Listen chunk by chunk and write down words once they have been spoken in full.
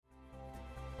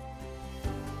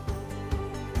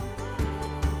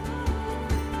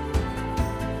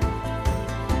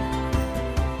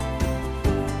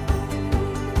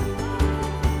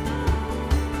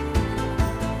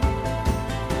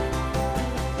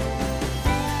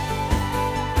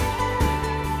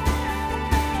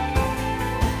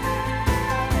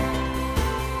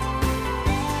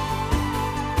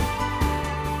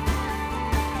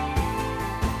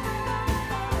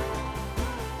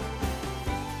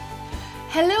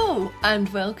Hello and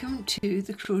welcome to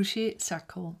the Crochet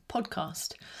Circle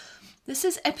podcast. This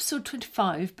is episode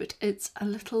 25, but it's a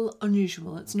little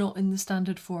unusual. It's not in the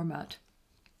standard format.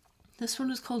 This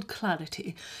one is called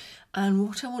Clarity, and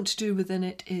what I want to do within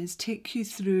it is take you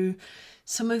through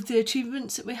some of the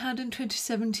achievements that we had in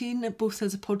 2017, both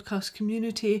as a podcast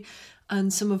community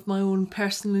and some of my own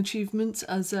personal achievements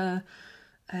as a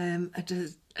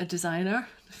designer.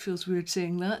 It feels weird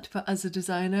saying that, but as a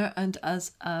designer and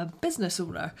as a business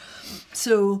owner.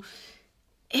 So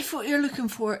if what you're looking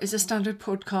for is a standard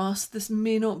podcast, this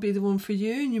may not be the one for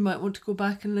you, and you might want to go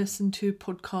back and listen to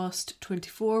podcast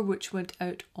 24, which went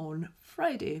out on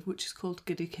Friday, which is called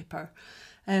Giddy Kipper.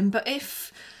 But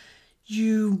if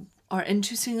you are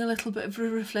interested in a little bit of a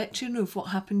reflection of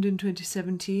what happened in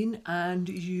 2017 and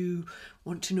you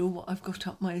want to know what I've got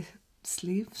up my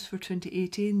sleeves for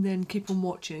 2018, then keep on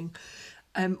watching.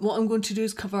 What I'm going to do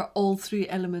is cover all three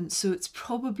elements, so it's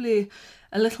probably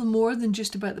a little more than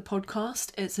just about the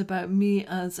podcast. It's about me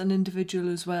as an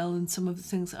individual as well, and some of the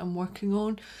things that I'm working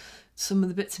on, some of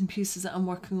the bits and pieces that I'm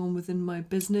working on within my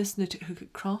business, Knit It, Hook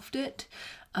It, Craft It,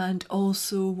 and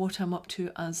also what I'm up to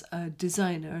as a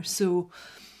designer. So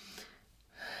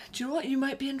do you know what, you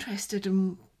might be interested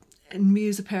in me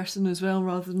as a person as well,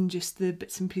 rather than just the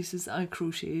bits and pieces that I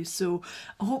crochet. So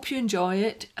I hope you enjoy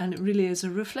it, and it really is a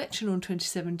reflection on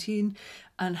 2017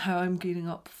 and how I'm gearing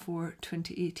up for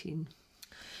 2018.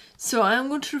 So I am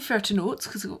going to refer to notes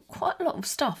because I've got quite a lot of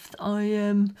stuff that I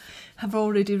have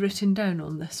already written down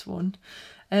on this one.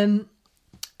 And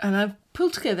I've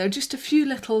pulled together just a few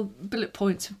little bullet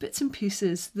points of bits and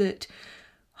pieces that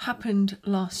happened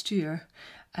last year.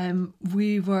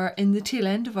 We were in the tail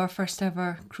end of our first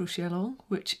ever crochet along,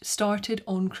 which started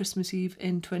on Christmas Eve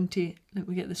in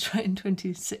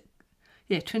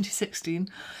 2016.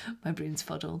 My brain's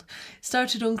fuddled.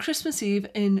 Started on Christmas Eve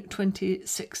in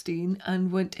 2016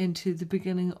 and went into the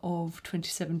beginning of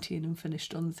 2017 and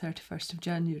finished on the 31st of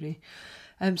January.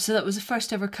 So that was the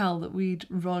first ever CAL that we'd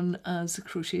run as the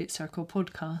Crochet Circle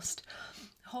podcast.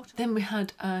 Then we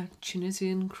had a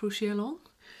Tunisian crochet along,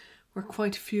 where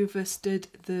quite a few of us did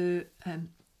the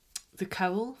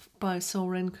cowl by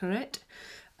Solren Carrette,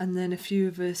 and then a few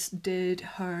of us did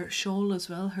her shawl as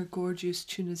well, her gorgeous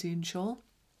Tunisian shawl.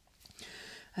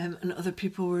 And other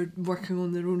people were working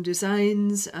on their own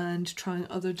designs and trying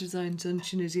other designs on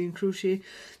Tunisian crochet.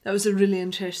 That was a really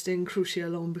interesting crochet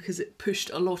along because it pushed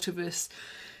a lot of us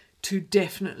to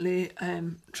definitely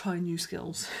try new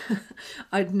skills.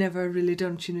 I'd never really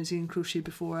done Tunisian crochet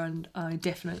before, and I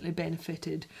definitely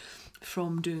benefited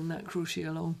from doing that crochet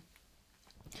along.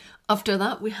 After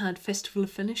that, we had Festival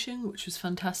of Finishing, which was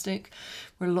fantastic,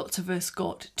 where lots of us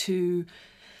got to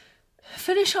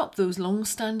finish up those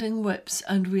long-standing whips,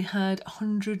 and we had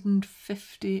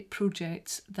 150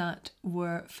 projects that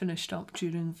were finished up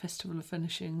during Festival of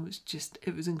Finishing.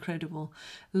 It was incredible.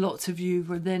 Lots of you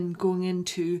were then going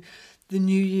into the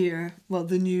new year, well,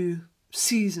 the new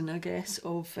season, I guess,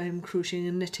 of crocheting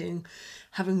and knitting,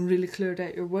 having really cleared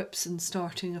out your whips and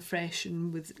starting afresh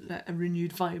and with a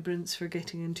renewed vibrance for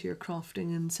getting into your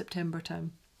crafting in September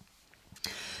time.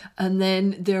 And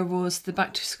then there was the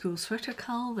Back to School Sweater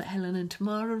CAL that Helen and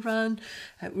Tamara ran,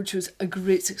 which was a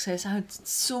great success. I had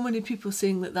so many people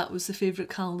saying that that was the favourite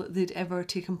CAL that they'd ever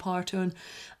taken part on,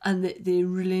 and that they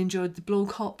really enjoyed the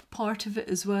blog hop part of it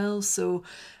as well. So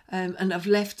and I've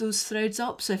left those threads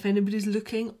up, so if anybody's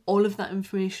looking, all of that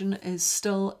information is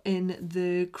still in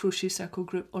the Crochet Circle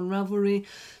group on Ravelry,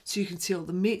 so you can see all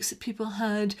the makes that people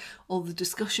had, all the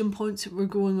discussion points that were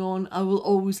going on. I will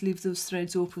always leave those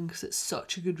threads open because it's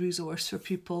such a good resource for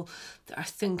people that are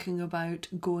thinking about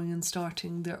going and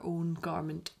starting their own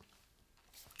garment.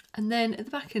 And then at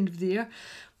the back end of the year,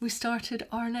 we started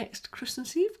our next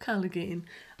Christmas Eve CAL again,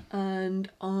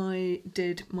 and I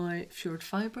did my Fjord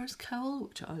Fibres cowl,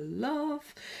 which I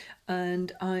love,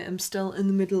 and I am still in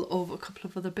the middle of a couple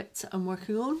of other bits that I'm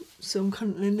working on. So I'm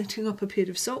currently knitting up a pair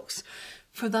of socks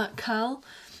for that CAL,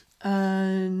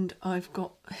 and I've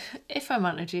got, if I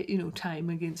manage it, time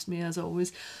against me as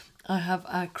always, I have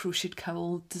a crocheted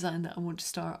cowl design that I want to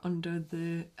start under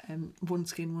the One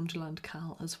Skein Wonderland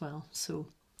CAL as well. So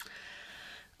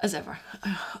as ever,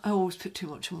 I always put too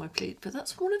much on my plate, but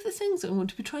that's one of the things I'm going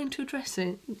to be trying to address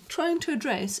in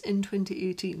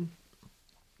 2018.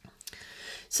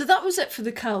 So that was it for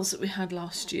the CALs that we had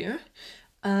last year.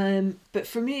 But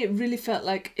for me, it really felt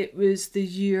like it was the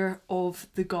year of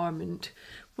the garment.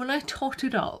 When I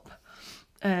totted up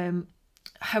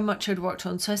how much I'd worked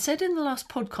on, so I said in the last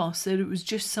podcast that it was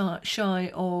just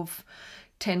shy of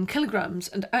 10 kilograms,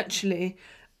 and actually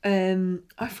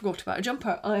I forgot about a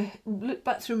jumper. I looked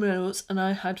back through my notes and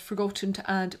I had forgotten to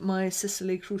add my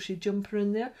Sicily crochet jumper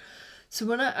in there. So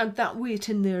when I add that weight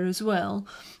in there as well,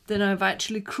 then I've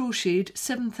actually crocheted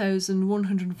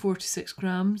 7,146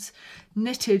 grams,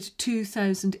 knitted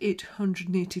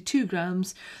 2,882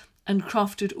 grams, and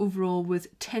crafted overall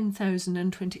with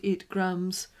 10,028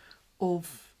 grams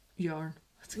of yarn.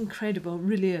 That's incredible, it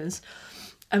really is.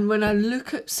 And when I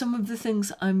look at some of the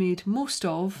things I made most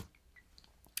of,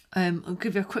 I'll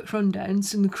give you a quick rundown.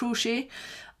 So in the crochet,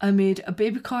 I made a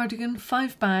baby cardigan,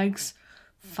 5 bags,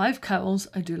 5 cowls,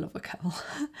 I do love a cowl,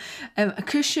 a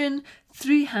cushion,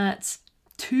 3 hats,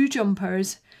 2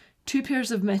 jumpers, 2 pairs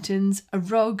of mittens, a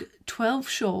rug, 12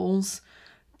 shawls,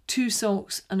 2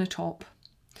 socks and a top.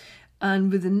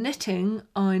 And with the knitting,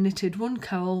 I knitted 1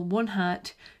 cowl, 1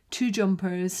 hat, 2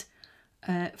 jumpers,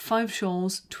 5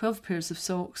 shawls, 12 pairs of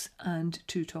socks and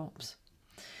 2 tops.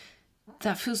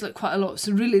 That feels like quite a lot.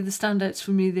 So really the standouts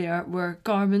for me there were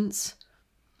garments,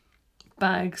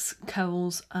 bags,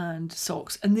 cowls and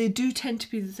socks. And they do tend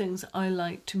to be the things I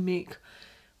like to make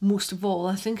most of all.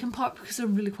 I think in part because they're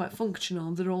really quite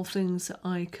functional. They're all things that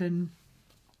I can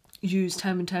use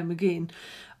time and time again.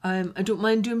 I don't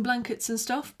mind doing blankets and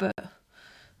stuff, but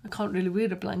I can't really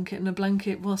wear a blanket, and a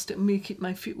blanket, whilst it may keep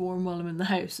my feet warm while I'm in the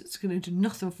house, it's going to do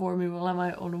nothing for me while I'm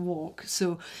out on a walk.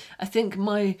 So I think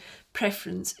my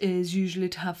preference is usually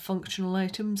to have functional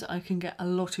items I can get a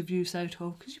lot of use out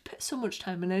of, because you put so much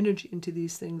time and energy into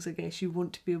these things. I guess you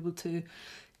want to be able to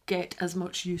get as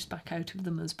much use back out of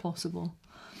them as possible.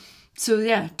 So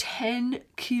yeah, 10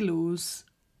 kilos,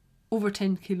 over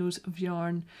 10 kilos of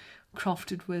yarn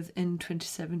crafted with in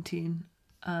 2017,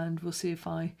 and we'll see if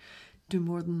I do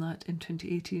more than that in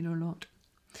 2018 or not.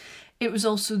 It was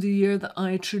also the year that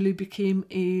I truly became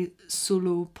a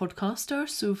solo podcaster.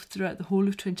 So throughout the whole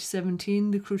of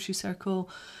 2017, the Crochet Circle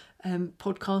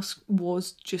podcast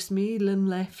was just me. Lynn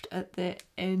left at the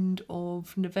end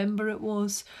of November, it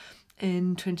was,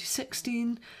 in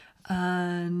 2016.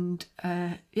 And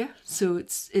so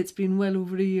it's been well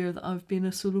over a year that I've been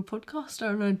a solo podcaster,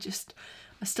 and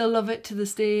I still love it to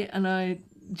this day, and I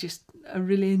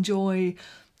really enjoy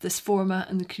this format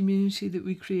and the community that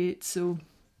we create. So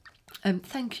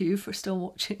thank you for still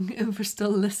watching and for still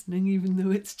listening, even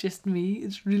though it's just me.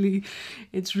 It's really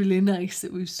nice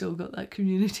that we've still got that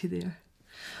community there.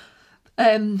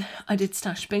 I did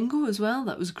Stash Bingo as well.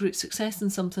 That was a great success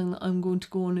and something that I'm going to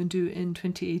go on and do in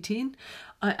 2018.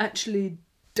 I actually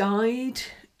dyed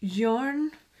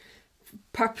yarn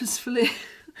purposefully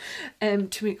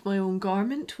to make my own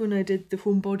garment when I did the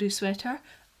homebody sweater,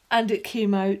 and it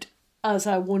came out as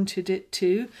I wanted it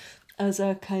to, as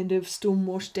a kind of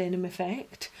stonewashed denim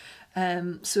effect.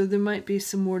 So there might be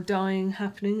some more dyeing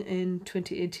happening in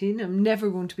 2018. I'm never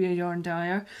going to be a yarn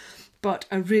dyer, but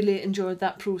I really enjoyed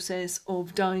that process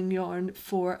of dyeing yarn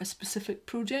for a specific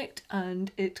project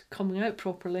and it coming out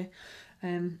properly.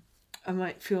 I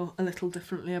might feel a little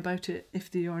differently about it if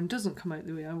the yarn doesn't come out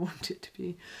the way I want it to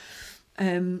be.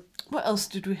 What else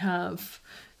did we have?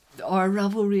 Our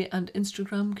Ravelry and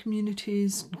Instagram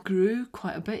communities grew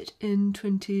quite a bit in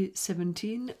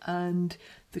 2017, and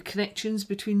the connections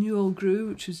between you all grew,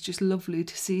 which was just lovely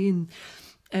to see. And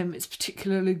it's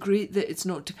particularly great that it's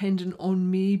not dependent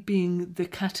on me being the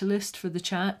catalyst for the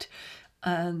chat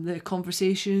and the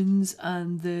conversations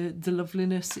and the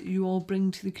loveliness that you all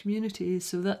bring to the community.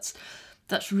 So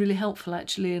that's really helpful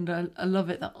actually, and I love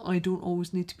it that I don't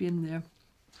always need to be in there.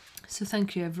 So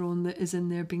thank you everyone that is in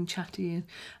there being chatty,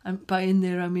 and by in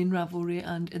there I mean Ravelry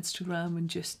and Instagram, and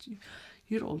just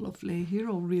you're all lovely. You're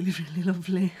all really, really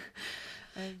lovely.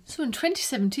 So in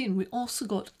 2017 we also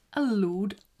got a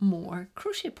load more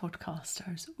crochet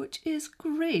podcasters, which is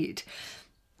great.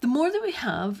 The more that we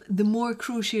have, the more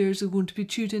crocheters are going to be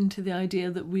tuned into the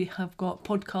idea that we have got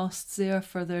podcasts there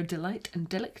for their delight and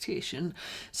delectation.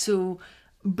 So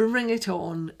bring it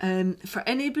on. For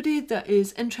anybody that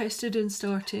is interested in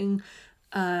starting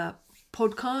a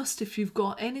podcast, if you've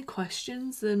got any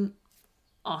questions, then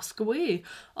ask away.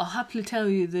 I'll happily tell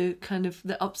you the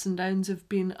ups and downs of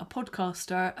being a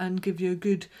podcaster and give you a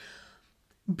good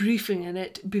briefing in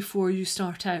it before you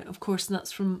start out. Of course,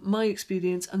 that's from my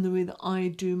experience and the way that I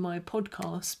do my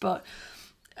podcasts, but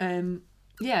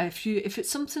if it's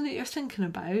something that you're thinking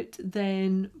about,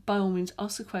 then by all means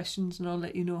ask the questions and I'll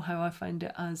let you know how I find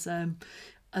it as a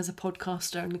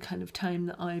podcaster and the kind of time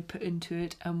that I put into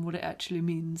it and what it actually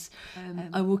means.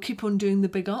 I will keep on doing the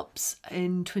big ups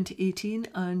in 2018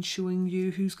 and showing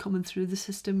you who's coming through the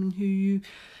system and who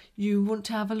you want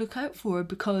to have a look out for,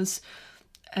 because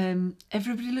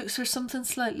everybody looks for something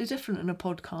slightly different in a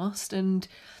podcast, and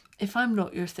if I'm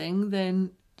not your thing,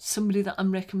 then somebody that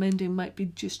I'm recommending might be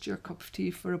just your cup of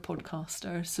tea for a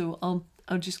podcaster. So I'll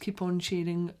just keep on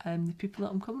sharing the people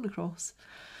that I'm coming across.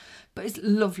 But it's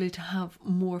lovely to have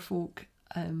more folk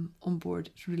on board.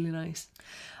 It's really nice.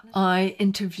 I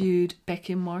interviewed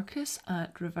Becky and Marcus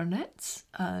at River Nets,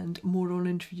 and more on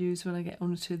interviews when I get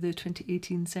onto the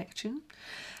 2018 section.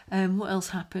 What else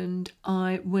happened?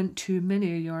 I went to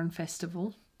many a yarn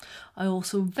festival. I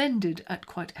also vended at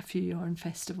quite a few yarn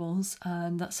festivals,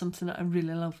 and that's something that I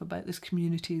really love about this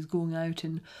community, is going out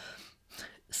and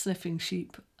sniffing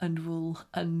sheep and wool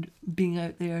and being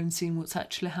out there and seeing what's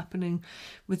actually happening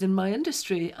within my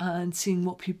industry and seeing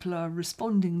what people are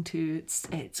responding to.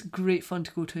 It's great fun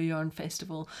to go to a yarn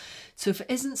festival. So if it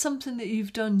isn't something that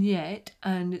you've done yet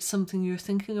and it's something you're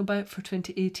thinking about for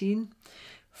 2018,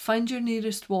 find your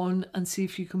nearest one and see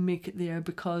if you can make it there,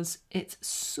 because it's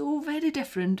so very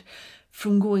different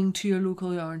from going to your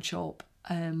local yarn shop,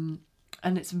 and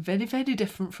it's very, very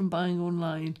different from buying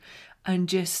online, and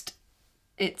just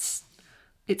it's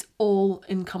all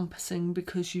encompassing,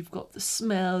 because you've got the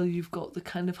smell, you've got the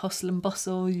kind of hustle and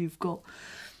bustle, you've got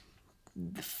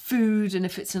the food, and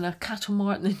if it's in a cattle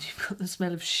mart, then you've got the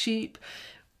smell of sheep.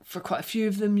 For quite a few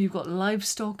of them, you've got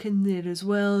livestock in there as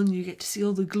well, and you get to see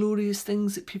all the glorious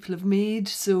things that people have made.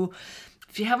 So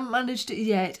if you haven't managed it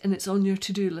yet and it's on your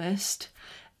to-do list,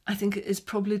 I think it is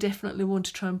probably definitely one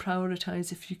to try and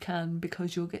prioritise if you can,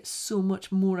 because you'll get so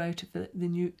much more out of it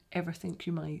than you ever think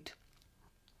you might.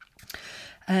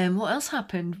 What else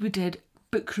happened? We did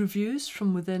book reviews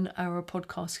from within our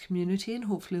podcast community, and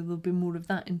hopefully there'll be more of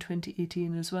that in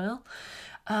 2018 as well.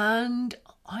 And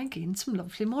I gained some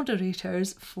lovely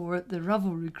moderators for the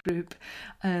Ravelry group.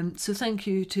 So thank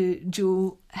you to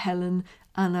Jo, Helen,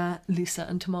 Anna, Lisa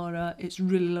and Tamara. It's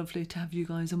really lovely to have you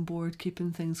guys on board,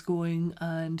 keeping things going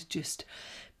and just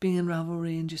being in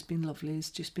Ravelry and just being lovely. It's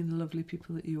just been the lovely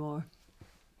people that you are.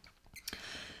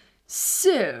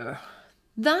 So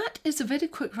that is a very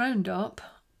quick roundup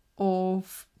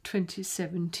of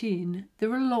 2017. There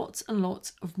were lots and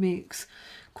lots of makes.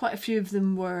 Quite a few of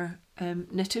them were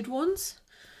knitted ones,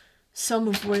 some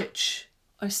of which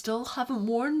I still haven't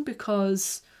worn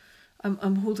because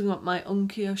I'm holding up my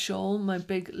Unkia shawl, my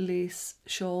big lace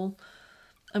shawl.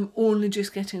 I'm only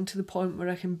just getting to the point where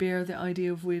I can bear the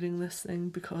idea of wearing this thing,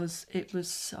 because it was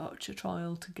such a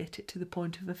trial to get it to the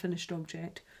point of a finished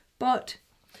object. But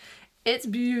it's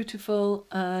beautiful,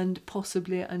 and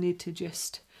possibly I need to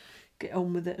just get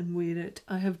on with it and wear it.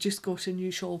 I have just got a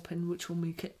new shawl pin which will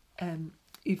make it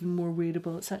even more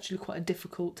wearable. It's actually quite a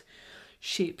difficult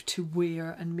shape to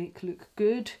wear and make look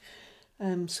good.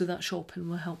 So that shawl pin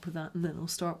will help with that, and then I'll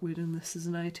start wearing this as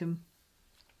an item.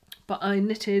 But I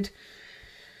knitted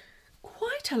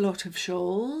quite a lot of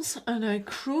shawls, and I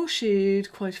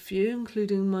crocheted quite a few,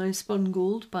 including my Spun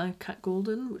Gold by Cat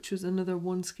Golden, which was another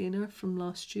one skeiner from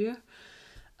last year.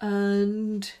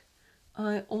 And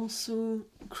I also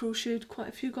crocheted quite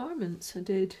a few garments.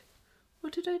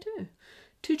 What did I do?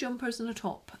 2 jumpers and a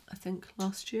top, I think,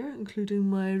 last year, including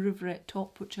my Riverette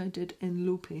top, which I did in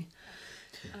Lopi.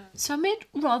 So I made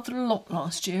rather a lot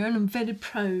last year, and I'm very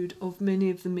proud of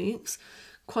many of the makes.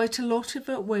 Quite a lot of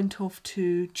it went off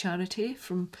to charity,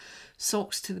 from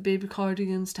socks to the baby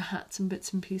cardigans to hats and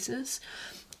bits and pieces.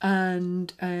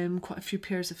 And quite a few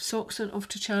pairs of socks went off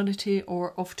to charity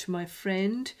or off to my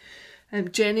friend.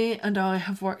 Jenny and I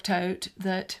have worked out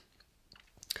that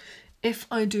if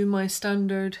I do my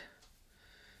standard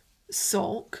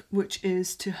sock, which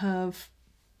is to have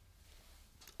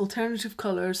alternative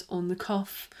colours on the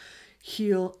cuff,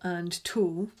 heel and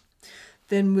toe,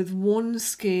 then with one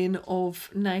skein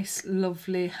of nice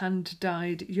lovely hand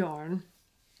dyed yarn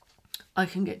I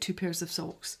can get 2 pairs of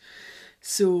socks.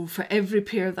 So for every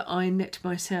pair that I knit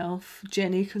myself,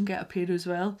 Jenny can get a pair as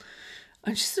well.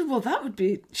 And she said, well, that would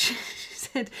be, she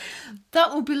said,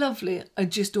 that would be lovely. I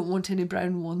just don't want any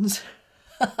brown ones.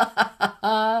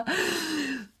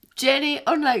 Jenny,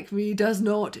 unlike me, does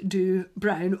not do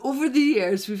brown. Over the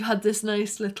years, we've had this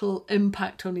nice little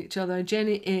impact on each other.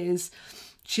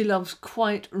 She loves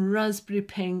quite raspberry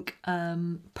pink,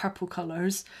 purple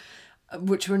colours,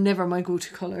 which were never my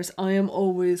go-to colours. I am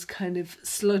always kind of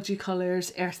sludgy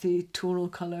colours, earthy tonal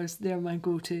colours. They're my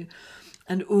go-to.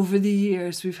 And over the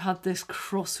years, we've had this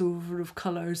crossover of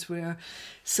colours where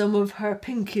some of her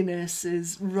pinkiness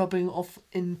is rubbing off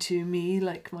into me,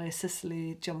 like my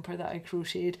Sicily jumper that I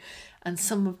crocheted, and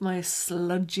some of my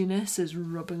sludginess is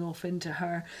rubbing off into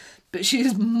her. But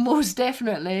she's most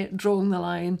definitely drawing the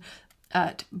line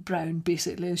at brown,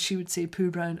 basically, as she would say,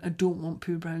 poo brown. I don't want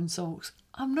poo brown socks.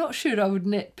 I'm not sure I would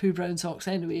knit poo brown socks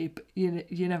anyway, but you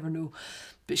never know.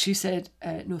 But she said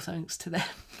no thanks to them.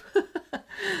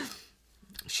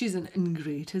 She's an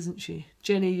ingrate, isn't she?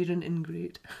 Jenny, you're an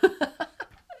ingrate.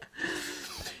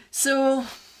 So,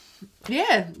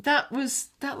 yeah, that was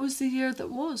the year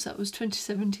that was. That was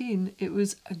 2017. It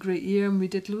was a great year and we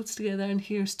did loads together, and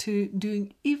here's to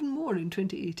doing even more in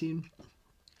 2018.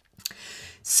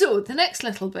 So, the next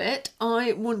little bit,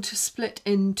 I want to split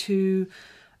into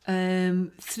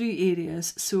 3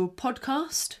 areas. So,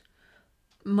 podcast,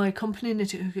 my company,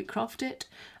 Knit It, Hook It, Craft It,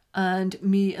 and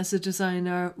me as a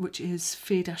designer, which is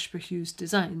Faye Dashper Hughes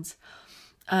Designs.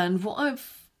 And what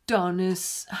I've done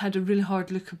is had a really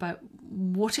hard look about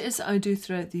what it is that I do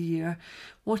throughout the year,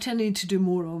 what I need to do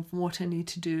more of, what I need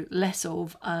to do less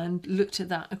of, and looked at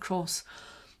that across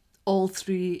all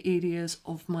 3 areas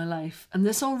of my life. And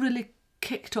this all really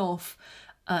kicked off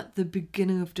at the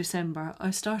beginning of December.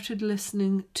 I started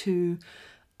listening to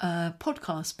a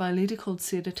podcast by a lady called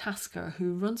Sarah Tasker,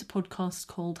 who runs a podcast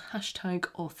called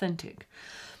 #Authentic.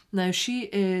 Now, she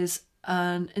is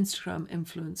an Instagram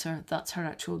influencer. That's her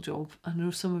actual job. I know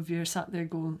some of you are sat there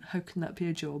going, how can that be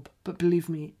a job? But believe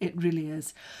me, it really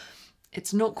is.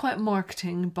 It's not quite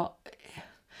marketing, but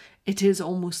it is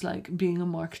almost like being a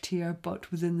marketeer, but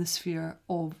within the sphere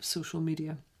of social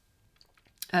media.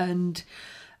 And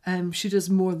she does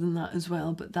more than that as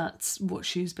well, but that's what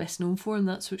she's best known for, and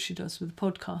that's what she does with the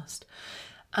podcast.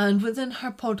 And within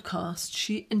her podcast,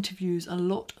 she interviews a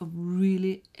lot of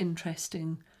really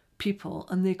interesting people,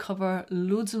 and they cover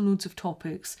loads and loads of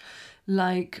topics.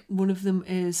 Like, one of them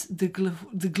is the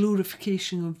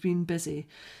glorification of being busy.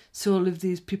 So all of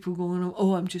these people going,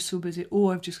 oh, I'm just so busy, oh,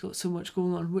 I've just got so much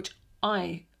going on, which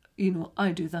I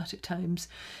do that at times.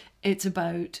 It's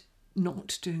about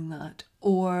not doing that.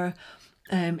 Or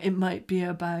it might be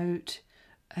about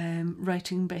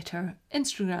writing better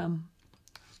Instagram,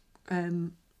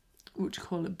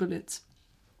 bullets.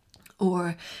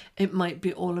 Or it might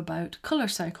be all about colour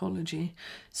psychology.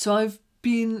 So I've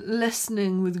been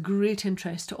listening with great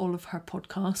interest to all of her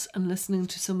podcasts and listening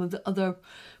to some of the other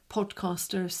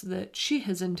podcasters that she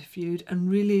has interviewed, and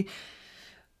really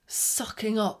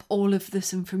sucking up all of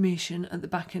this information at the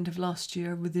back end of last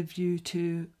year with a view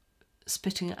to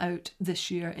spitting it out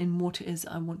this year in what it is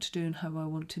I want to do and how I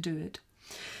want to do it.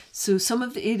 So some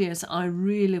of the areas I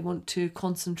really want to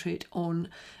concentrate on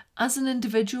as an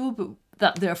individual, but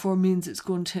that therefore means it's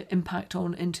going to impact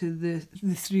on into the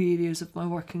 3 areas of my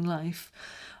working life.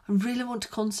 I really want to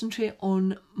concentrate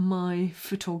on my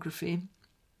photography.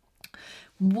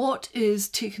 What is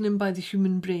taken in by the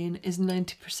human brain is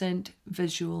 90%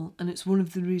 visual, and it's one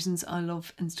of the reasons I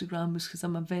love Instagram, is because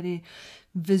I'm a very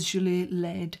visually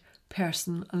led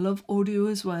person. I love audio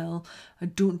as well. I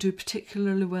don't do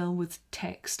particularly well with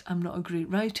text. I'm not a great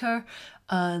writer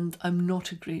and I'm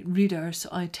not a great reader, so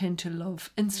I tend to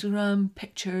love Instagram,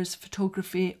 pictures,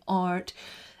 photography, art,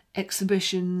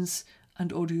 exhibitions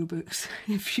and audiobooks.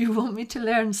 If you want me to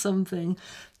learn something,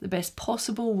 the best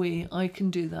possible way I can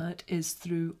do that is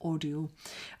through audio.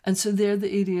 And so they're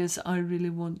the areas I really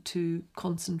want to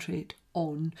concentrate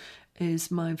on,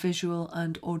 is my visual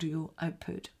and audio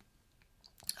output.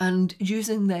 And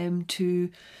using them to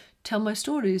tell my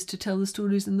stories, to tell the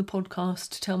stories in the podcast,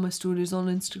 to tell my stories on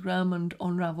Instagram and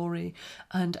on Ravelry,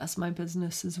 and as my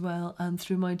business as well, and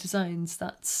through my designs.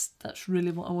 That's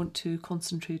really what I want to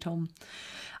concentrate on.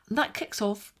 And that kicks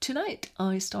off tonight.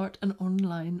 I start an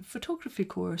online photography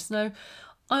course. Now,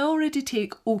 I already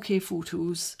take okay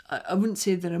photos. I wouldn't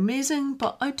say they're amazing,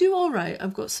 but I do all right.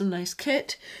 I've got some nice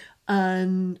kit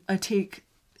and I take,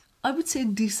 I would say,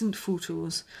 decent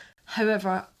photos.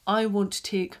 However, I want to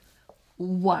take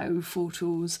wow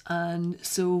photos, and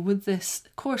so with this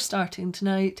course starting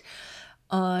tonight,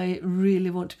 I really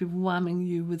want to be whamming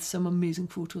you with some amazing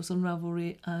photos on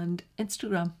Ravelry and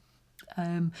Instagram.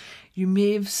 You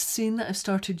may have seen that I've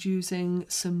started using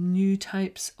some new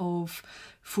types of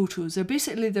photos.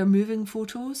 They're moving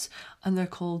photos and they're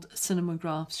called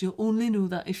cinemagraphs. You'll only know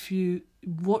that if you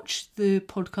watch the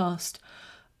podcast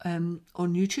on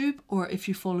YouTube or if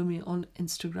you follow me on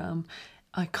Instagram.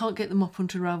 I can't get them up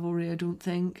onto Ravelry, I don't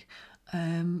think.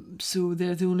 So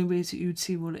they're the only ways that you would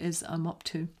see what it is that I'm up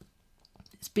to.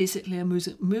 It's basically a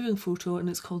moving photo and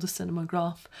it's called a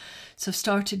cinemagraph. So I've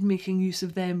started making use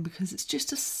of them because it's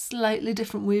just a slightly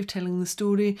different way of telling the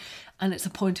story, and it's a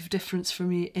point of difference for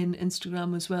me in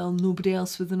Instagram as well. Nobody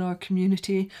else within our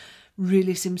community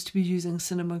really seems to be using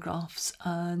cinemagraphs,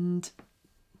 and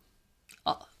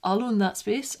I'll own that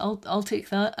space. I'll take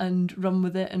that and run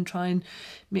with it and try and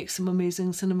make some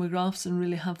amazing cinemagraphs and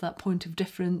really have that point of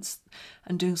difference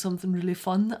and doing something really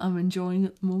fun that I'm enjoying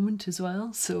at the moment as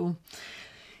well. So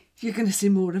you're going to see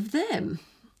more of them.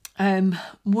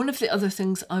 One of the other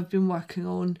things I've been working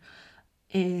on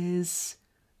is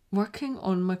working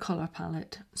on my colour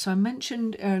palette. So I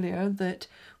mentioned earlier that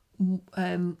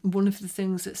one of the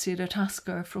things that Sarah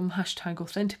Tasker from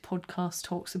 #AuthenticPodcast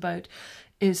talks about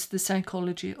is the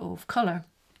psychology of colour.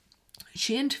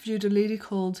 She interviewed a lady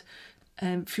called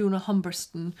Fiona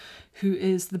Humberston, who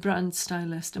is the brand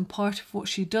stylist, and part of what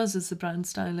she does as the brand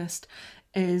stylist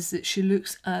is that she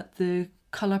looks at the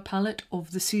colour palette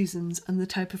of the seasons and the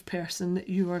type of person that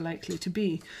you are likely to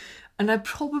be. And I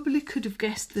probably could have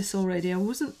guessed this already, I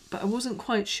wasn't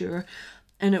quite sure,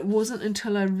 and it wasn't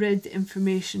until I read the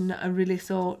information that I really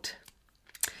thought,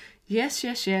 yes,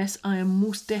 I am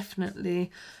most definitely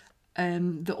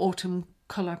the autumn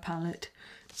colour palette.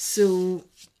 So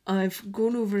I've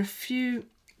gone over a few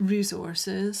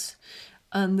resources,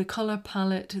 and the colour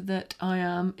palette that I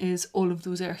am is all of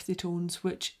those earthy tones,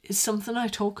 which is something I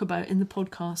talk about in the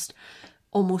podcast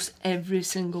almost every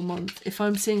single month. If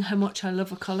I'm saying how much I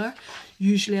love a colour,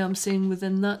 usually I'm saying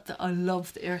within that I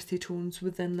love the earthy tones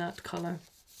within that colour.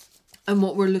 And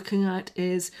what we're looking at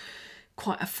is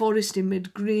quite a foresty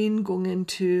mid-green going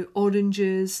into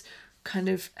oranges, kind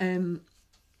of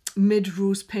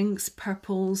mid-rose pinks,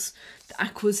 purples, the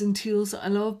aquas and teals that I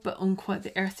love, but on quite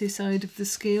the earthy side of the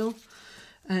scale.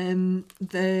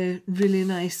 The really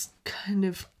nice kind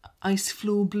of ice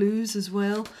flow blues as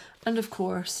well. And of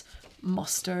course,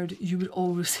 mustard. You would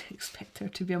always expect there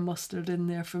to be a mustard in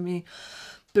there for me.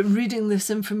 But reading this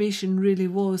information really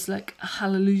was like a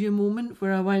hallelujah moment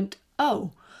where I went,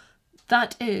 oh,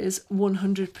 that is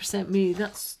 100% me.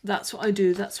 That's what I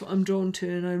do. That's what I'm drawn to.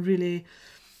 And I really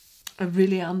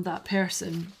am that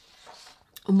person.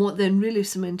 And what then really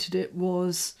cemented it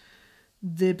was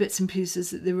the bits and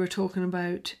pieces that they were talking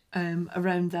about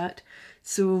around that.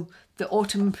 So the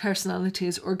autumn personality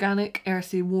is organic,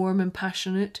 earthy, warm and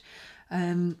passionate,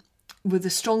 with a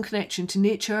strong connection to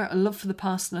nature, a love for the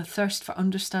past and a thirst for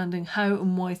understanding how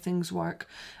and why things work,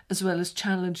 as well as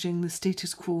challenging the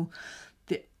status quo.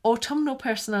 The autumnal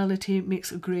personality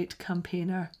makes a great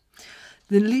campaigner.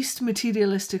 The least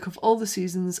materialistic of all the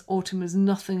seasons, autumn is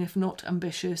nothing if not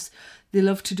ambitious. They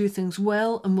love to do things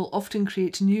well and will often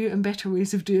create new and better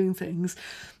ways of doing things.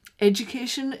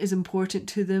 Education is important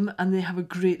to them and they have a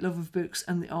great love of books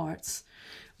and the arts.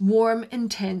 Warm,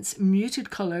 intense, muted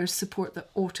colours support the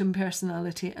autumn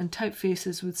personality, and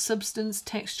typefaces with substance,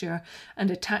 texture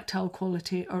and a tactile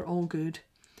quality are all good.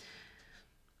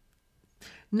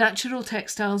 Natural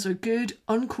textiles are good,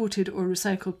 uncoated or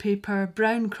recycled paper,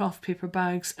 brown craft paper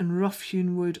bags and rough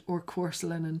hewn wood or coarse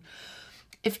linen.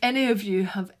 If any of you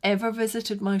have ever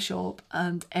visited my shop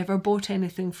and ever bought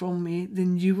anything from me,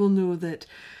 then you will know that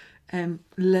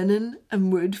linen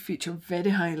and wood feature very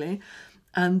highly,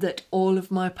 and that all of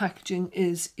my packaging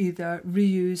is either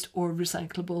reused or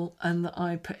recyclable, and that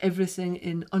I put everything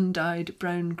in undyed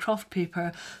brown craft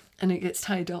paper and it gets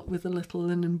tied up with a little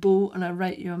linen bow, and I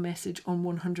write you a message on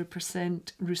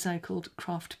 100% recycled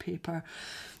craft paper.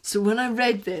 So when I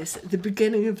read this at the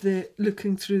beginning of the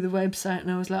looking through the website, and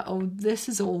I was like, oh, this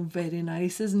is all very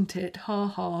nice, isn't it? Ha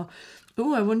ha.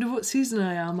 Oh, I wonder what season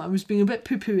I am. I was being a bit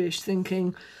poo-poo-ish,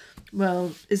 thinking,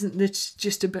 well, isn't this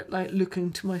just a bit like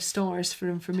looking to my stars for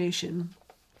information?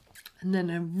 And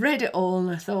then I read it all and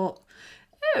I thought,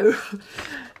 oh,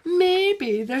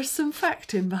 maybe there's some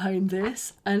fact in behind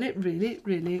this, and it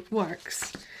really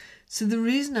works. So the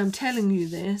reason I'm telling you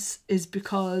this is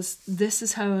because this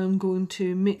is how I'm going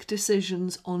to make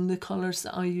decisions on the colours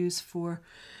that I use for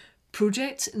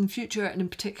projects in the future, and in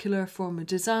particular for my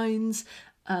designs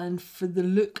and for the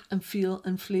look and feel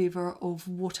and flavour of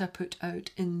what I put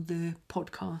out in the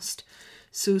podcast.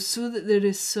 So that there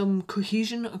is some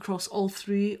cohesion across all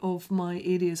three of my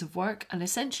areas of work and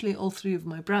essentially all three of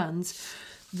my brands,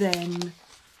 then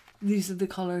these are the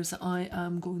colours that I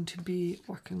am going to be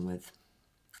working with.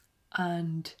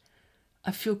 And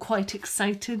I feel quite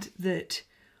excited that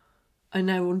I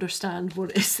now understand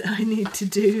what it is that I need to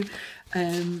do.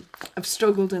 I've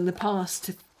struggled in the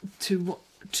past to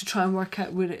try and work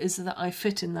out where it is that I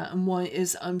fit in that and why it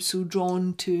is I'm so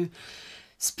drawn to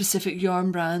specific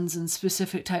yarn brands and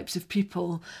specific types of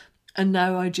people. And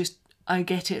now I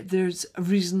get it. There's a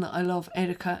reason that I love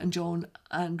Erica and John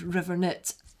and River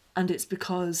Knits, and it's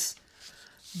because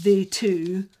they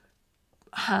too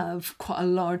have quite a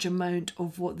large amount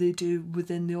of what they do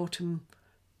within the autumn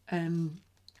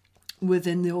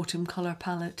colour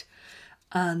palette,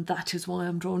 and that is why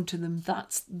I'm drawn to them.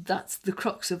 That's the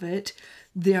crux of it.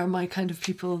 They are my kind of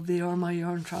people, they are my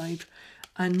yarn tribe,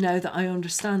 and now that I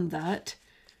understand that,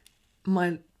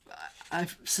 I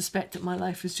suspect that my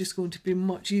life is just going to be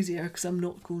much easier because I'm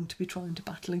not going to be trying to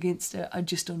battle against it. I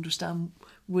just understand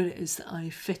where it is that I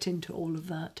fit into all of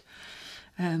that.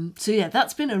 So yeah,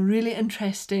 that's been a really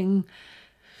interesting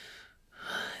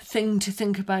thing to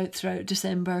think about throughout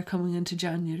December coming into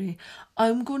January.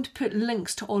 I'm going to put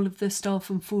links to all of this stuff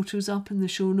and photos up in the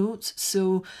show notes.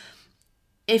 So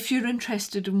if you're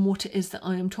interested in what it is that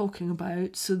I am talking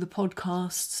about, so the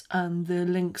podcasts and the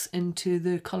links into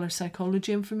the colour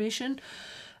psychology information,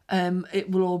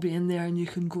 it will all be in there and you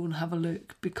can go and have a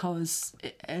look, because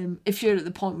if you're at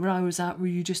the point where I was at, where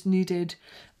you just needed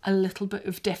a little bit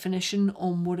of definition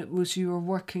on what it was you were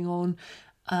working on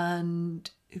and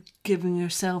giving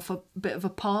yourself a bit of a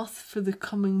path for the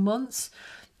coming months,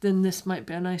 then this might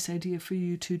be a nice idea for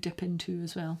you to dip into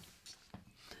as well.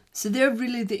 So they're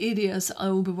really the areas I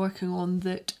will be working on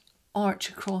that arch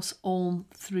across all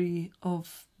three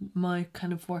of my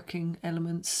kind of working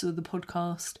elements. So the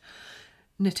podcast,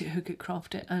 Knit It, Hook It,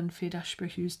 Craft It, and Fade Ashby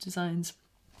Hughes Designs.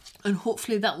 And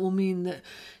hopefully that will mean that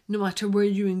no matter where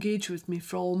you engage with me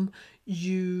from,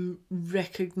 you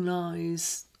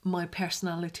recognise my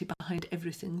personality behind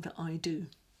everything that I do.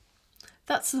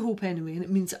 That's the hope anyway, and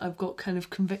it means that I've got kind of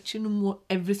conviction in what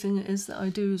everything it is that I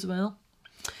do as well.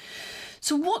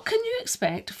 So what can you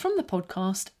expect from the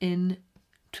podcast in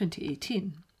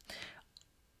 2018?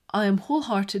 I am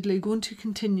wholeheartedly going to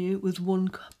continue with one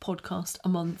podcast a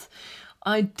month.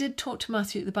 I did talk to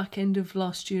Matthew at the back end of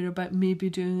last year about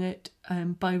maybe doing it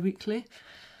bi-weekly.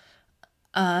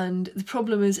 And the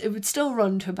problem is it would still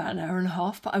run to about an hour and a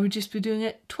half, but I would just be doing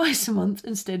it twice a month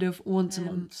instead of once a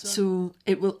month. So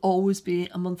it will always be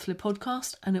a monthly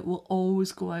podcast, and it will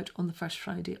always go out on the first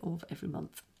Friday of every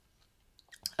month.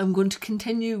 I'm going to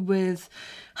continue with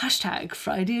hashtag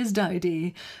Friday is Dye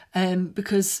Day,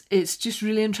 because it's just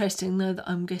really interesting now that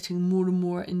I'm getting more and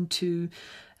more into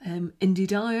indie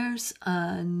dyers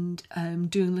and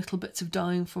doing little bits of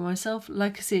dyeing for myself.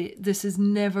 Like I say, this is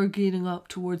never gearing up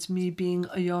towards me being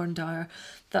a yarn dyer.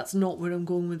 That's not where I'm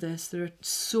going with this. There are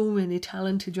so many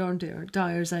talented yarn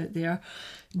dyers out there.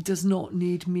 It does not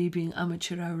need me being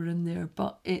amateur hour in there,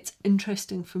 but it's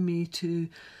interesting for me to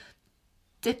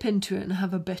dip into it and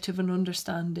have a bit of an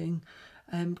understanding,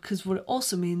 because what it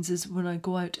also means is when I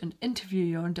go out and interview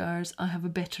yarn dyers, I have a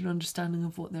better understanding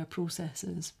of what their process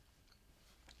is.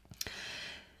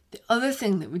 The other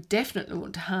thing that we definitely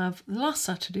want to have the last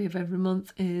Saturday of every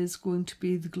month is going to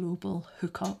be the global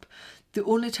hookup. The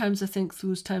only times I think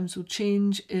those times will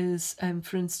change is,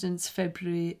 for instance,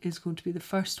 February is going to be the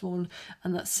first one,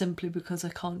 and that's simply because I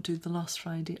can't do the last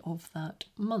Friday of that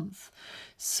month.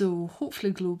 So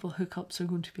hopefully global hookups are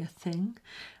going to be a thing,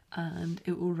 and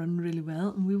it will run really well,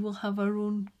 and we will have our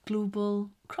own global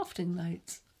crafting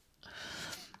nights.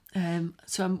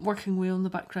 So I'm working away on the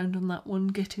background on that one,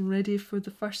 getting ready for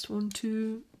the first one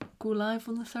to go live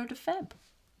on the 3rd of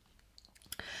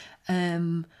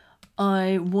Feb.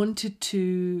 I wanted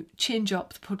to change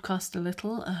up the podcast a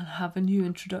little and have a new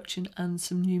introduction and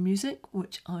some new music,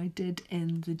 which I did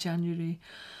in the January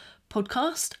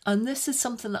podcast. And this is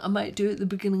something that I might do at the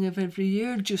beginning of every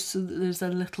year, just so that there's a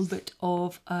little bit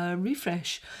of a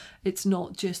refresh. It's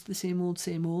not just the same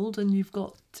old, and you've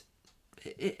got...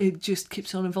 It just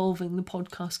keeps on evolving. The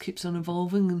podcast keeps on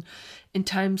evolving, and in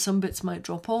time some bits might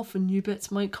drop off and new bits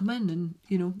might come in, and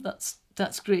you know,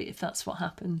 that's great if that's what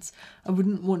happens. I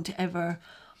wouldn't want to ever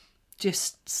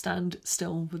just stand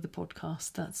still with the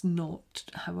podcast. That's not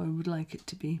how I would like it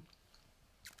to be.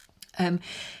 In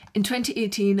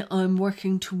 2018 I'm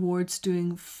working towards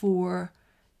doing 4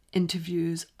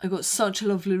 interviews. I got such a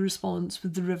lovely response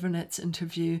with the River Knits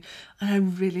interview, and I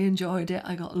really enjoyed it.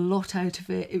 I got a lot out of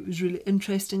it. It was really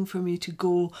interesting for me to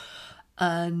go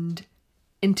and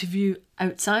interview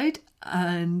outside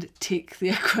and take the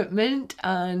equipment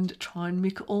and try and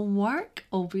make it all work,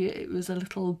 albeit it was a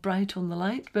little bright on the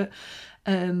light, but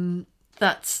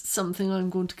that's something I'm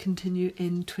going to continue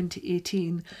in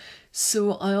 2018.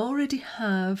 So I already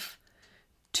have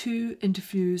 2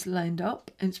 interviews lined up,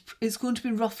 and it's going to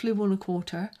be roughly 1 a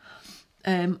quarter.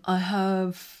 I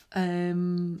have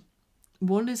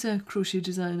one is a crochet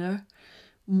designer,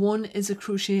 one is a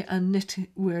crochet and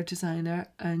knitwear designer,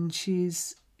 and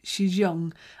she's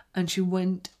young, and she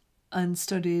went and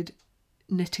studied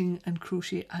knitting and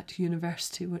crochet at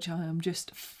university, which I am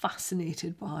just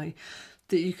fascinated by,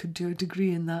 that you could do a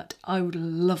degree in that. I would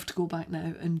love to go back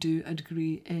now and do a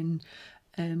degree in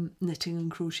knitting and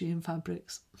crocheting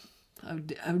fabrics. I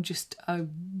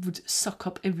would suck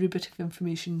up every bit of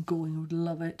information going. I would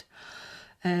love it.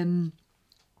 And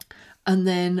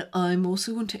then I'm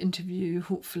also going to interview,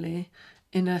 hopefully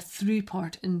in a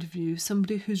 3-part interview,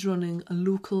 somebody who's running a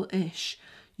local-ish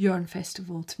yarn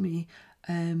festival to me,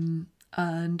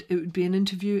 and it would be an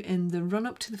interview in the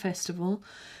run-up to the festival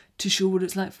to show what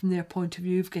it's like from their point of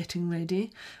view of getting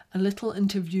ready, a little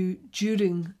interview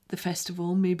during the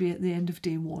festival, maybe at the end of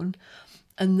day 1,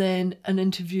 and then an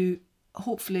interview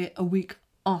hopefully a week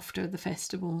after the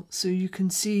festival, so you can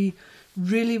see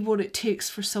really what it takes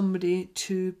for somebody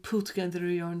to pull together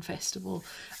a yarn festival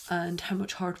and how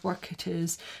much hard work it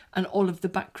is and all of the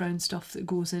background stuff that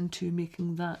goes into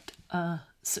making that a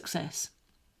success.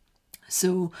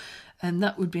 So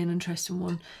that would be an interesting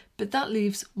one, but that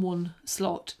leaves one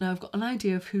slot. Now I've got an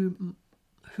idea of who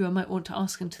I might want to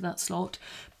ask into that slot,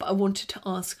 but I wanted to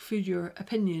ask for your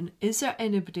opinion. Is there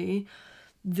anybody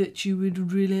that you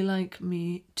would really like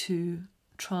me to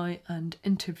try and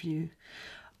interview?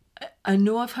 I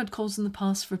know I've had calls in the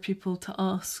past for people to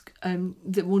ask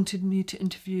that wanted me to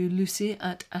interview Lucy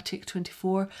at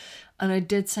Attic24, and I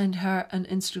did send her an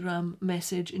Instagram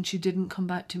message and she didn't come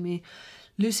back to me.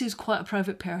 Lucy's quite a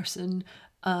private person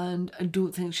and I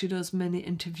don't think she does many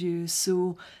interviews,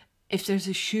 so if there's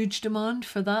a huge demand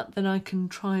for that, then I can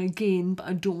try again, but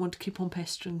I don't want to keep on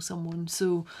pestering someone.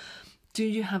 So do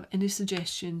you have any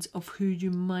suggestions of who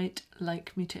you might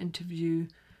like me to interview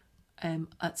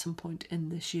at some point in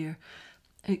this year?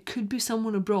 It could be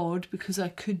someone abroad, because I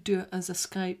could do it as a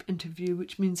Skype interview,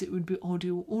 which means it would be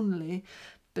audio only,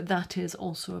 but that is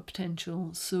also a potential.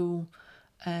 So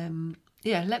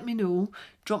yeah, let me know.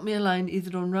 Drop me a line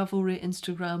either on Ravelry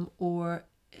Instagram or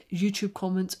YouTube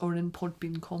comments or in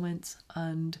Podbean comments,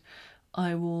 and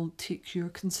I will take your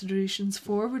considerations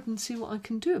forward and see what I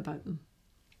can do about them.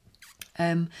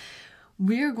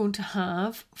 We're going to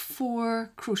have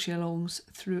 4 crochet alongs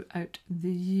throughout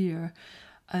the year.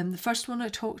 The first one I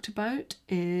talked about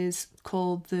is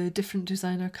called the Different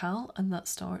Designer Cal, and that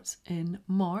starts in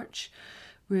March.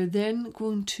 We're then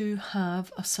going to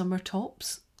have a Summer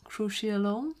Tops crochet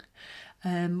along,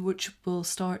 which will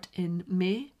start in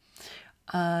May.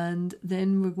 And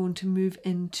then we're going to move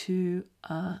into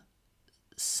a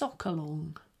sock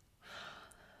along.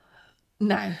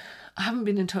 Now, I haven't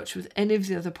been in touch with any of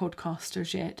the other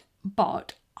podcasters yet,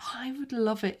 but I would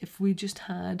love it if we just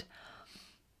had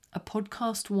a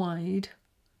podcast-wide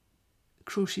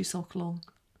crochet sock along.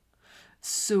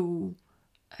 So,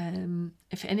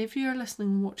 if any of you are listening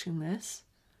and watching this,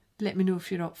 let me know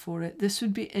if you're up for it. This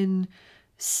would be in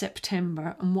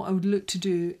September, and what I would look to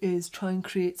do is try and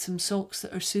create some socks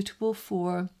that are suitable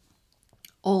for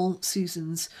all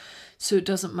seasons. So it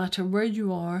doesn't matter where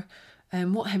you are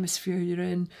and what hemisphere you're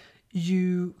in,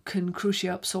 you can crochet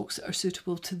up socks that are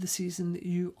suitable to the season that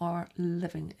you are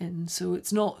living in. So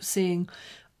it's not saying,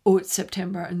 oh, it's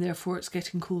September and therefore it's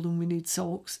getting cold and we need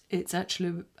socks. It's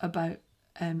actually about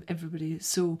everybody.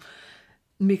 So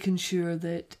making sure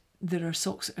that there are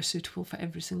socks that are suitable for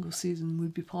every single season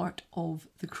would be part of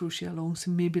the crochet along.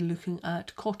 So maybe looking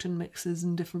at cotton mixes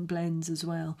and different blends as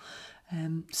well.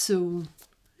 So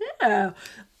yeah,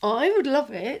 I would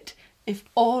love it if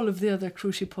all of the other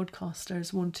crochet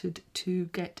podcasters wanted to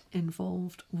get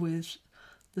involved with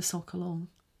the sock along.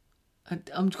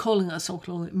 I'm calling it a sock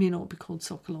along. It may not be called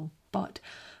sock along, but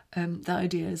the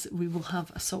idea is that we will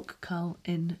have a sock cal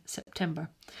in September.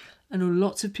 I know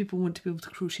lots of people want to be able to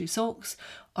crochet socks,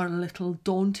 are a little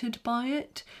daunted by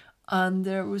it, and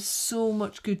there was so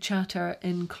much good chatter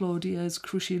in Claudia's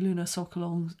Crochet Luna sock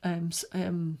along.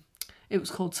 It was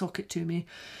called Sock It To Me.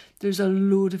 There's a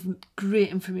load of great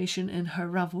information in her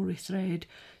Ravelry thread,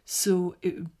 so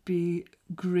it would be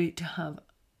great to have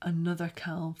another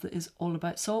cal that is all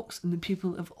about socks, and the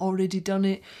people that have already done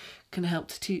it can help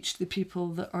to teach the people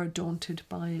that are daunted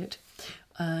by it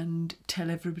and tell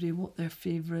everybody what their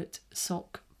favourite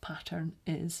sock pattern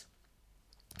is.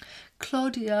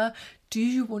 Claudia, do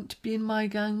you want to be in my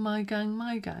gang, my gang,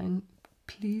 my gang?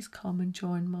 Please come and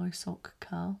join my sock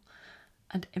cal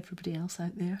and everybody else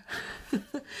out there.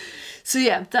 So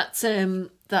yeah, that's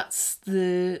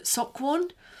the sock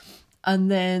one.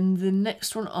 And then the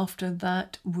next one after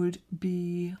that would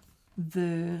be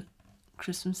the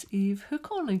Christmas Eve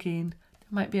hook on again. There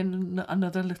might be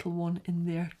another little one in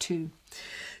there too.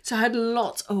 So I had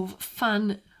lots of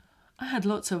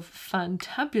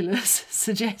fantabulous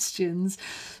suggestions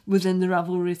within the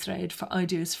Ravelry thread for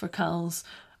ideas for cals.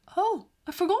 Oh,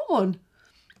 I forgot one.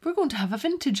 We're going to have a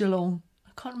vintage along.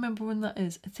 I can't remember when that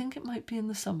is. I think it might be in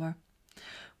the summer.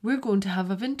 We're going to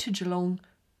have a vintage along,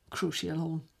 crochet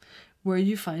along, where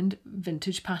you find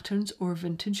vintage patterns or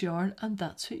vintage yarn, and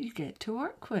that's what you get to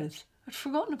work with. I'd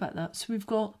forgotten about that. So we've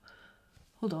got,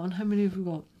 hold on, how many have we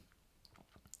got?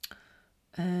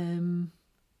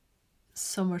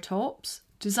 Summer tops,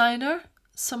 designer,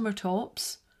 summer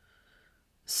tops,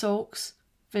 socks,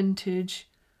 vintage,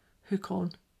 hook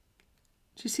on.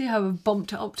 Do you see how I've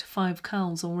bumped it up to 5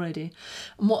 cals already?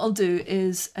 And what I'll do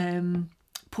is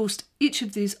post each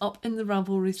of these up in the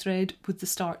Ravelry thread with the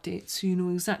start date, so you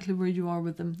know exactly where you are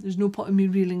with them. There's no point in me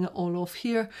reeling it all off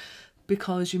here,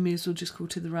 because you may as well just go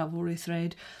to the Ravelry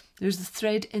thread. There's a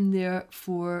thread in there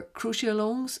for crochet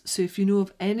alongs, so if you know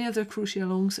of any other crochet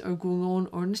alongs that are going on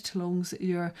or knit alongs that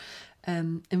you're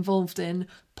involved in,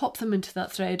 pop them into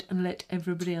that thread and let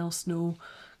everybody else know.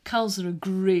 CALs are a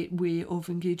great way of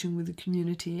engaging with the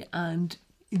community and,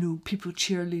 you know, people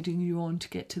cheerleading you on to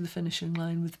get to the finishing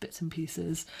line with bits and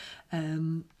pieces.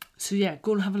 So yeah,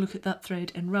 go and have a look at that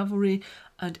thread in Ravelry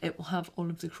and it will have all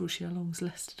of the crochet alongs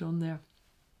listed on there.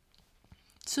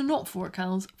 So not 4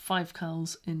 CALs, 5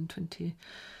 CALs in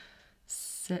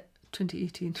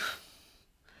 2018.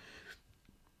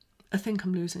 I think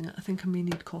I'm losing it. I think I may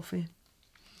need coffee.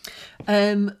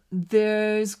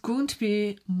 There's going to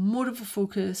be more of a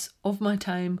focus of my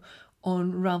time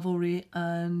on Ravelry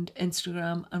and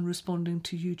Instagram and responding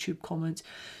to YouTube comments.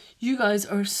 You guys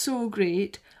are so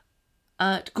great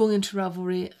at going into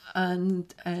Ravelry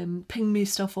and ping me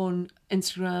stuff on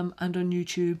Instagram and on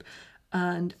YouTube,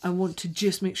 and I want to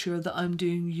just make sure that I'm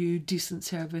doing you decent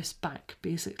service back,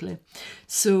 basically.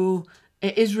 So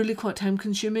it is really quite time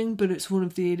consuming, but it's one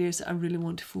of the areas that I really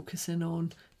want to focus in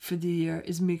on for the year,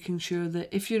 is making sure that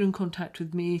if you're in contact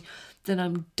with me, then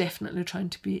I'm definitely trying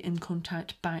to be in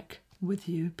contact back with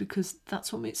you, because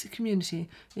that's what makes a community.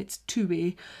 It's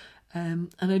two-way.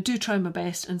 And I do try my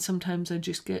best, and sometimes I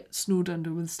just get snowed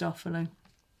under with stuff and I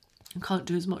can't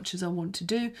do as much as I want to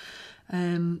do.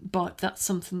 But that's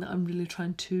something that I'm really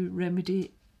trying to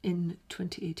remedy in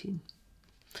 2018.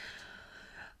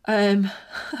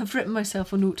 I've written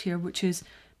myself a note here, which is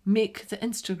make the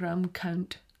Instagram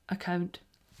account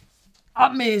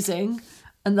amazing.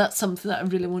 And that's something that I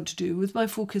really want to do. With my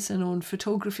focusing on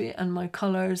photography and my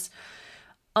colours,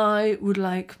 I would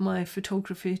like my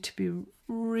photography to be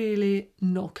really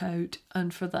knockout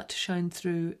and for that to shine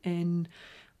through in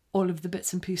all of the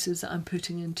bits and pieces that I'm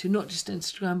putting into not just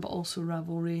Instagram but also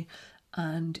Ravelry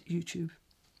and YouTube.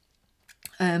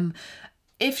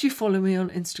 If you follow me on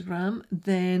Instagram,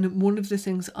 then one of the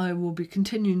things I will be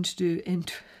continuing to do in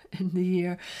the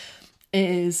year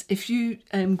is, if you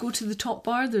go to the top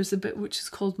bar, there's a bit which is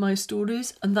called My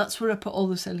Stories, and that's where I put all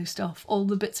the silly stuff, all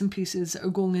the bits and pieces that are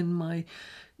going in my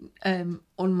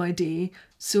on my day.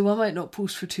 So I might not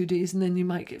post for 2 days and then you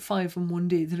might get 5 in one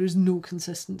day. There is no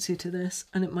consistency to this,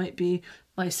 and it might be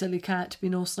my silly cat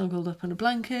being all snuggled up in a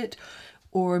blanket,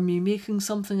 or me making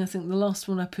something. I think the last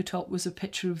one I put up was a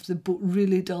picture of the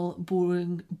really dull,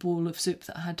 boring bowl of soup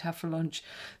that I had to have for lunch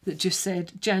that just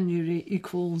said January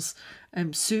equals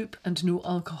soup and no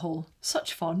alcohol.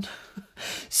 Such fun.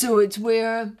 So it's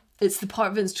the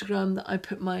part of Instagram that I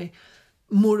put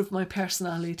more of my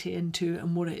personality into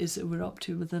and what it is that we're up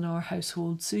to within our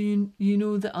household. So you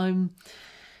know that I'm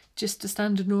just a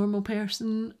standard normal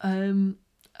person, and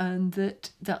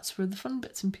that's where the fun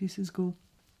bits and pieces go.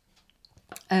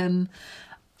 The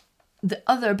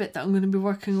other bit that I'm going to be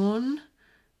working on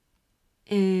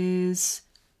is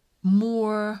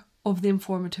more of the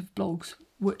informative blogs,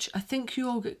 which I think you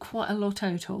all get quite a lot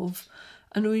out of.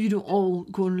 I know you don't all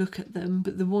go and look at them,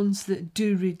 but the ones that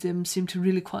do read them seem to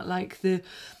really quite like the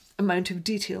amount of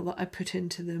detail that I put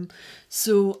into them.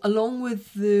 So along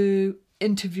with the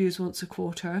interviews once a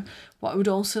quarter, what I would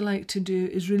also like to do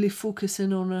is really focus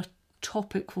in on a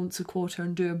topic once a quarter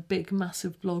and do a big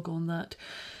massive blog on that.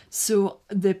 So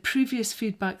the previous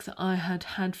feedback that I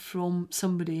had from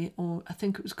somebody, or I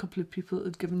think it was a couple of people that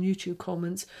had given YouTube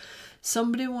comments,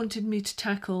 somebody wanted me to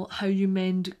tackle how you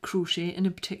mend crochet, in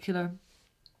a particular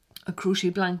a crochet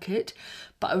blanket,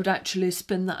 but I would actually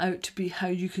spin that out to be how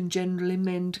you can generally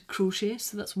mend crochet.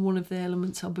 So that's one of the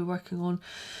elements I'll be working on.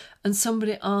 And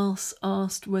somebody else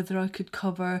asked whether I could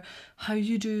cover how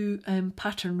you do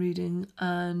pattern reading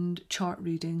and chart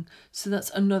reading. So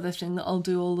that's another thing that I'll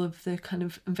do all of the kind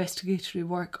of investigatory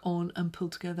work on and pull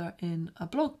together in a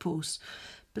blog post.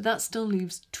 But that still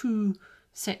leaves 2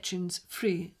 sections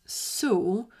free.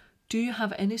 So do you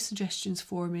have any suggestions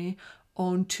for me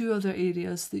on 2 other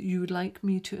areas that you would like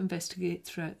me to investigate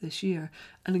throughout this year?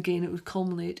 And again, it would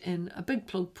culminate in a big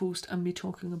blog post and me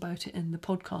talking about it in the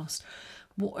podcast.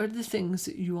 What are the things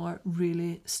that you are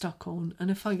really stuck on? And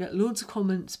if I get loads of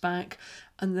comments back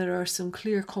and there are some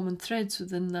clear common threads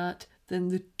within that, then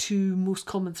the 2 most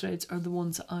common threads are the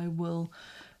ones that I will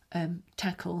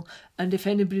tackle. And if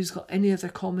anybody's got any other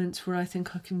comments where I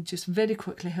think I can just very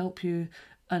quickly help you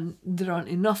and there aren't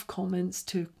enough comments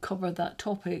to cover that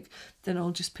topic, then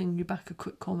I'll just ping you back a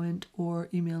quick comment or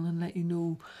email and let you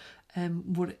know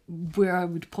where I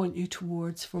would point you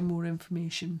towards for more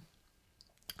information.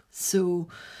 So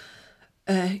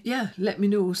yeah, let me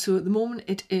know. So at the moment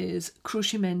it is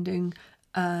crochet mending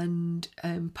and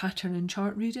pattern and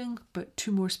chart reading, but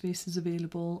 2 more spaces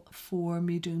available for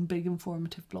me doing big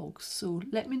informative blogs. So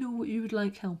let me know what you would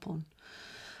like help on.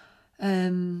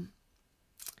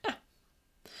 Yeah.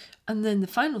 And then the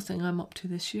final thing I'm up to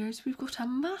this year is we've got a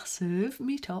massive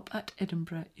meetup at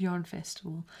Edinburgh Yarn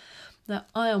Festival. Now,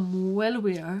 I am well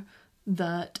aware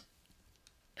that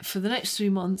for the next 3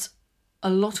 months, a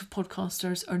lot of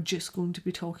podcasters are just going to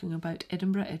be talking about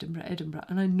Edinburgh,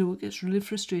 and I know it gets really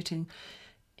frustrating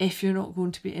if you're not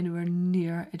going to be anywhere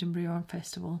near Edinburgh Yarn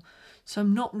Festival. So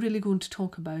I'm not really going to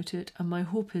talk about it, and my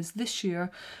hope is this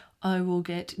year I will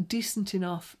get decent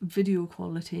enough video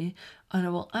quality and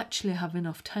I will actually have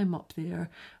enough time up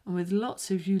there and with lots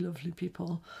of you lovely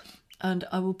people, and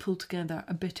I will pull together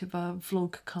a bit of a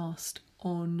vlogcast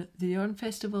on the Yarn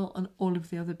Festival and all of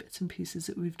the other bits and pieces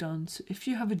that we've done. So if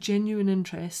you have a genuine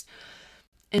interest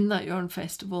in that Yarn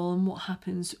Festival and what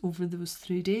happens over those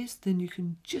 3 days, then you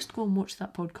can just go and watch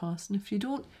that podcast. And if you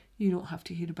don't have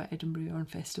to hear about Edinburgh Yarn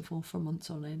Festival for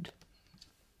months on end.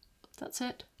 That's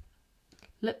it.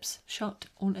 Lips shut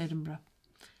on Edinburgh.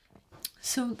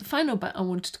 So the final bit I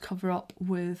wanted to cover up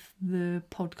with the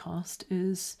podcast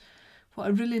is what I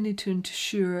really need to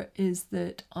ensure is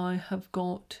that I have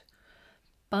got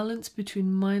balance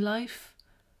between my life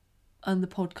and the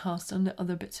podcast and the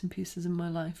other bits and pieces in my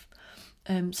life.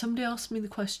 Somebody asked me the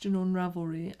question on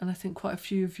Ravelry, and I think quite a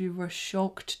few of you were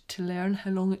shocked to learn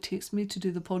how long it takes me to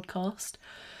do the podcast.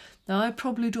 Now, I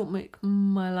probably don't make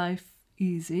my life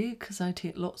easy because I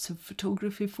take lots of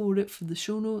photography for it, for the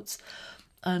show notes,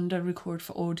 and I record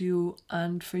for audio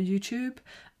and for YouTube,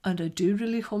 and I do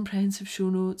really comprehensive show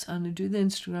notes, and I do the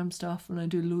Instagram stuff, and I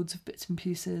do loads of bits and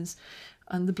pieces,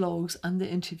 and the blogs and the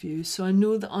interviews. So I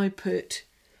know that I put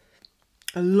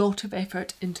a lot of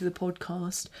effort into the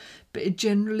podcast, but it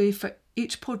generally, for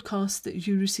each podcast that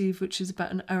you receive, which is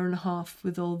about an hour and a half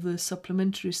with all the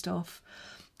supplementary stuff,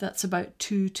 that's about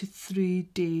 2 to 3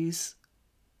 days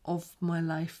of my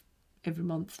life every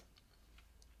month.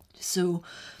 So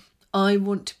I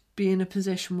want to be in a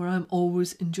position where I'm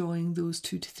always enjoying those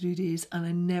 2 to 3 days, and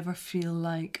I never feel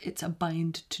like it's a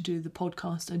bind to do the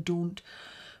podcast. I don't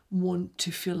want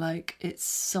to feel like it's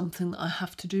something that I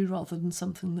have to do rather than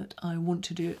something that I want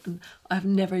to do. And I've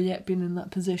never yet been in that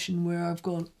position where I've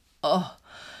gone, oh,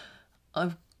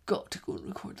 I've got to go and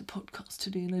record the podcast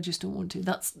today and I just don't want to.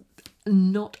 That's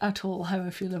not at all how I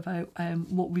feel about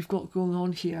what we've got going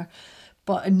on here,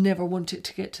 but I never want it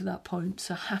to get to that point.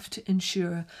 So I have to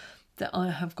ensure that I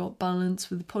have got balance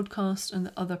with the podcast and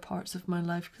the other parts of my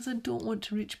life, because I don't want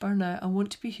to reach burnout. I want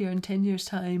to be here in 10 years'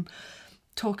 time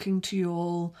talking to you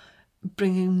all,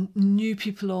 bringing new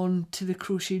people on to the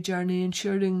crochet journey,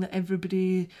 ensuring that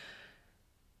everybody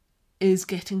is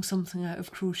getting something out of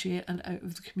crochet and out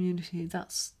of the community.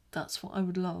 That's what I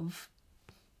would love.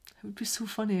 It would be so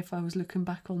funny if I was looking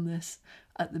back on this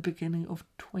at the beginning of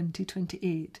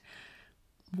 2028,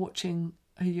 watching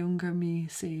a younger me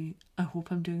say, I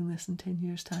hope I'm doing this in 10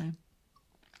 years' time.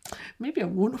 Maybe I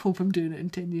won't hope I'm doing it in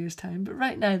 10 years' time, but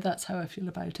right now that's how I feel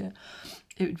about it.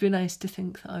 It would be nice to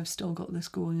think that I've still got this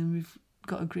going and we've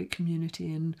got a great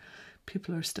community and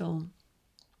people are still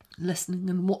listening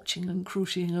and watching and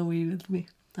crocheting away with me.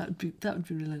 That would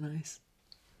be really nice.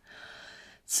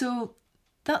 So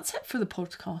that's it for the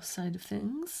podcast side of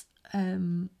things.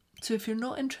 So if you're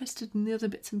not interested in the other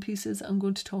bits and pieces I'm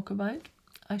going to talk about,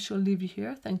 I shall leave you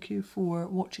here. Thank you for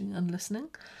watching and listening.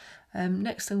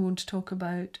 Next I'm going to talk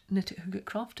about Knit It, Hook It,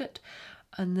 Craft It,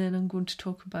 and then I'm going to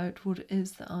talk about what it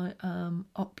is that I am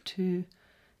up to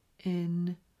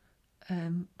in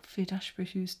Faye Dashper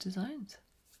Hughes Designs.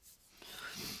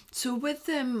 So with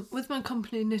my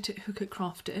company Knit It, Hook It,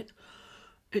 Craft It,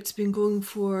 it's been going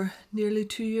for nearly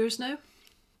 2 years now,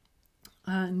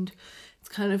 and it's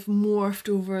kind of morphed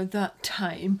over that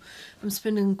time. I'm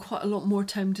spending quite a lot more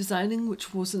time designing,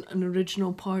 which wasn't an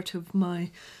original part of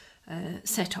my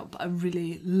setup. I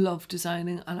really love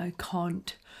designing and I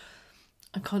can't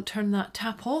turn that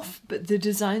tap off, but the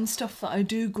design stuff that I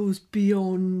do goes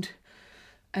beyond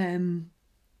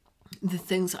the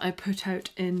things that I put out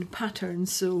in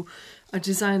patterns. So I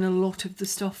design a lot of the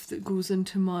stuff that goes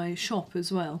into my shop as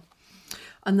well,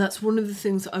 and that's one of the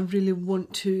things that I really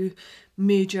want to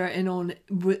major in on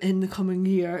in the coming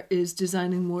year, is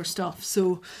designing more stuff.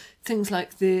 So things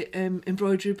like the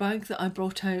embroidery bag that I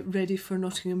brought out ready for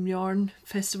Nottingham Yarn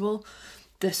Festival.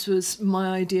 This was my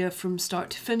idea from start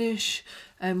to finish,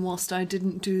 and whilst I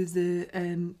didn't do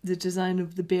the design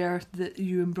of the bear that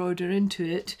you embroider into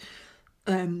it,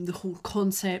 the whole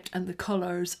concept and the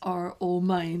colours are all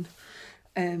mine.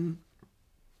 And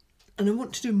I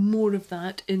want to do more of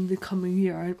that in the coming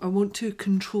year. I want to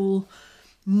control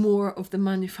more of the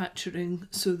manufacturing,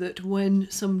 so that when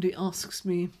somebody asks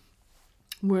me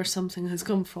where something has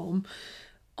come from,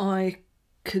 I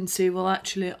can say, well,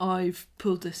 actually, I've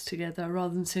pulled this together,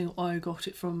 rather than saying, oh, I got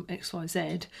it from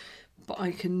XYZ. But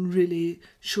I can really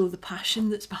show the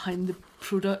passion that's behind the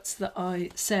products that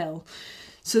I sell.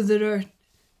 So there are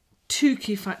two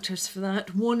key factors for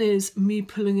that. One is me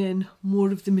pulling in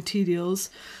more of the materials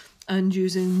and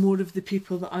using more of the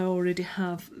people that I already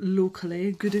have locally.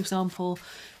 A good example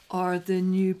are the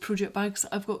new project bags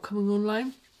that I've got coming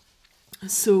online.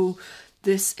 So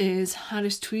this is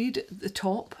Harris Tweed at the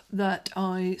top that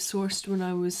I sourced when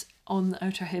I was on the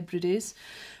Outer Hebrides,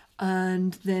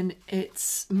 and then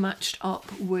it's matched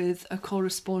up with a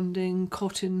corresponding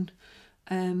cotton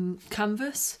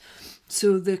canvas.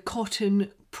 So the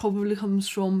cotton probably comes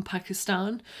from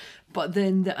Pakistan, but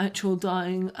then the actual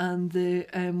dyeing and the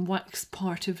wax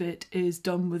part of it is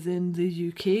done within the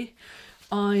UK.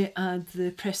 I add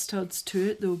the press studs to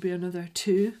it. There will be another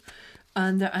 2,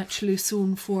 and they're actually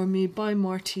sewn for me by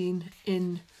Martine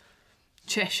in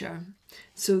Cheshire.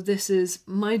 So this is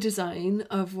my design.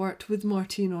 I've worked with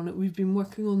Martine on it. We've been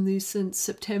working on these since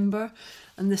September,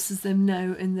 and this is them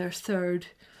now in their 3rd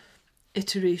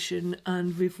iteration,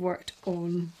 and we've worked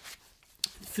on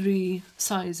 3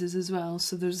 sizes as well.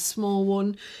 So there's a small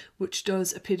one which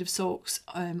does a pair of socks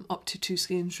up to 2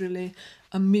 skeins really,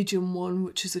 a medium one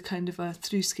which is a kind of a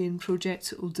 3 skein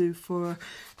project it will do for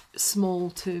small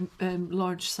to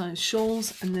large size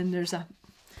shawls, and then there's a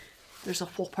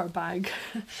whopper bag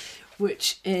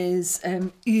which is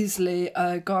easily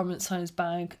a garment size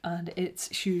bag, and it's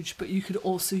huge, but you could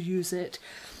also use it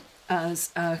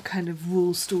as a kind of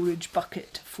wool storage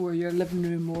bucket for your living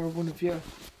room or one of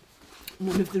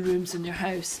the rooms in your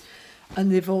house.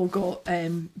 And they've all got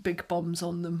big bums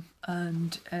on them,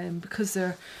 and because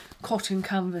they're cotton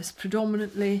canvas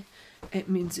predominantly, it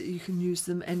means that you can use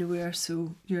them anywhere,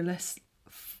 so you're less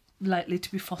likely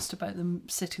to be fussed about them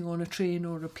sitting on a train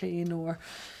or a plane, or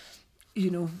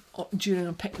during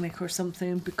a picnic or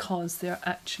something, because they're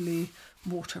actually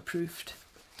waterproofed.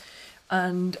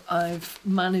 And I've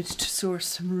managed to source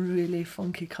some really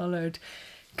funky coloured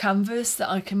canvas that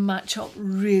I can match up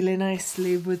really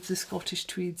nicely with the Scottish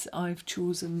tweeds I've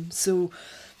chosen. So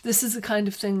this is the kind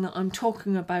of thing that I'm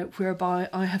talking about, whereby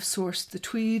I have sourced the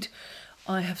tweed,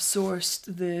 I have sourced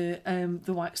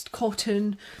the waxed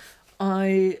cotton,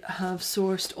 I have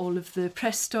sourced all of the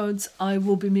press studs. I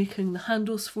will be making the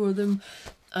handles for them,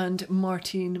 and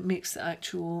Martine makes the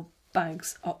actual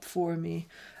bags up for me.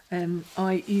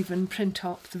 I even print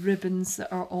up the ribbons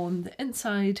that are on the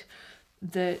inside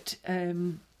that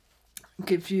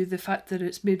give you the fact that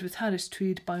it's made with Harris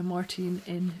Tweed by Martine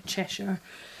in Cheshire.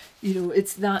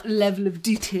 It's that level of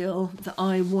detail that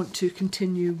I want to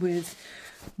continue with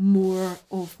more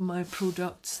of my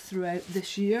products throughout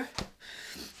this year.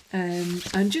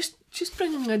 And just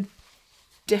bringing a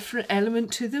different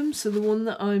element to them. So the one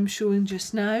that I'm showing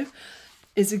just now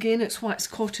is, again, it's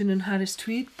waxed cotton and Harris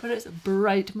Tweed, but it's a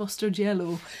bright mustard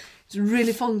yellow. It's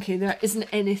really funky. There isn't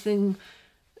anything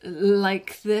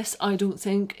like this, I don't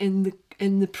think, in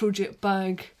the project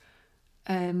bag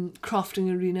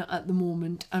crafting arena at the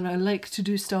moment. And I like to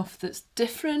do stuff that's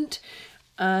different,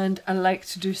 and I like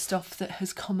to do stuff that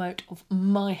has come out of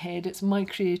my head. It's my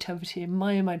creativity and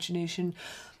my imagination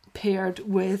paired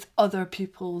with other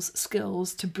people's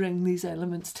skills to bring these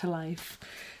elements to life.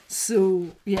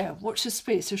 So yeah, watch this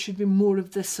space. There should be more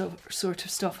of this sort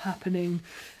of stuff happening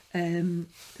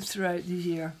throughout the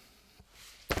year.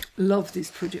 Love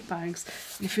these project bags.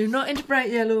 And if you're not into bright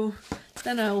yellow,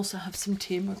 then I also have some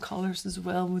tamer colours as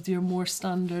well, with your more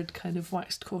standard kind of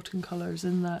waxed cotton colours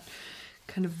in that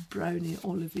kind of browny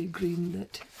olivey green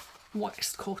that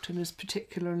waxed cotton is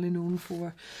particularly known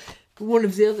for. But one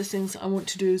of the other things that I want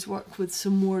to do is work with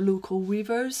some more local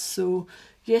weavers. So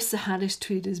yes, the Harris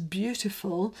Tweed is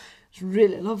beautiful, it's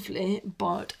really lovely,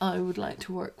 but I would like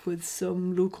to work with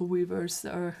some local weavers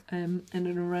that are in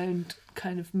and around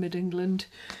kind of mid-England,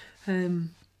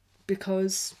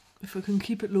 because if I can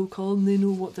keep it local and they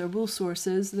know what their wool source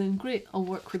is, then great, I'll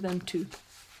work with them too.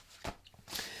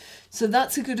 So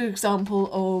that's a good example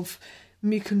of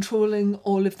me controlling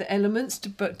all of the elements,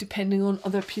 but depending on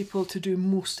other people to do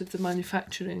most of the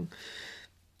manufacturing.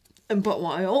 But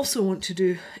what I also want to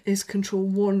do is control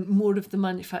more of the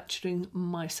manufacturing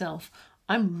myself.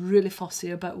 I'm really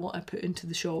fussy about what I put into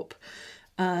the shop,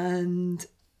 and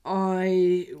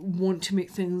I want to make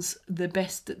things the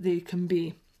best that they can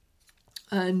be.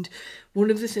 And one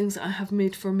of the things that I have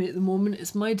made for me at the moment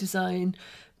is my design,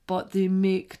 but they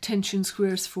make tension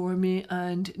squares for me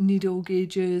and needle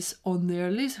gauges on their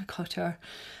laser cutter.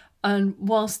 And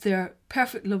whilst they're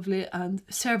perfect, lovely and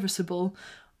serviceable,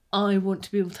 I want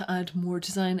to be able to add more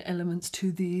design elements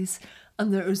to these,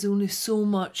 and there is only so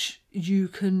much you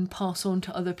can pass on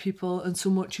to other people and so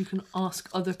much you can ask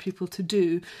other people to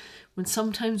do, when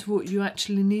sometimes what you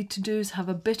actually need to do is have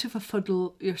a bit of a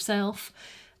fuddle yourself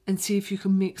and see if you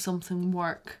can make something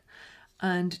work.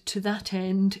 And to that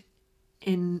end,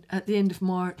 at the end of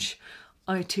March,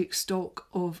 I take stock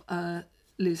of a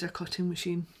laser cutting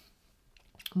machine.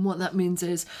 And what that means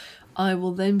is I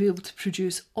will then be able to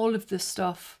produce all of this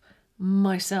stuff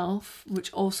myself,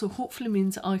 which also hopefully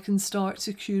means I can start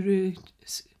securing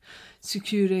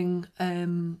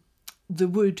the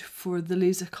wood for the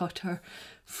laser cutter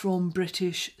from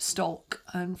British stock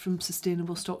and from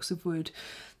sustainable stocks of wood.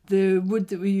 The wood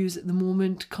that we use at the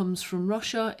moment comes from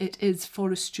Russia. It is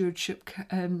Forest Stewardship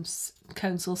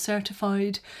Council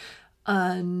certified,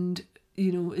 and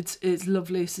it's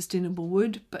lovely sustainable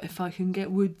wood. But if I can get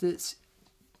wood that's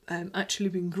actually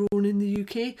been grown in the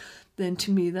UK, then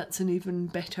to me that's an even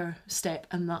better step,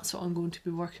 and that's what I'm going to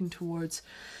be working towards.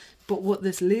 But what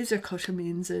this laser cutter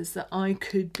means is that I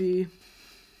could be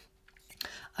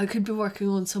working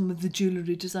on some of the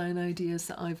jewellery design ideas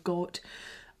that I've got.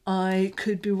 I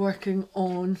could be working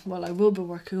on, I will be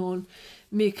working on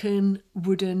making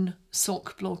wooden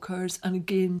sock blockers, and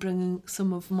again bringing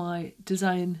some of my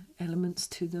design elements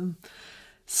to them.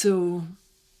 So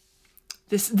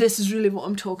this is really what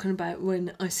I'm talking about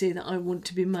when I say that I want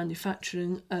to be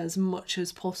manufacturing as much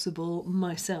as possible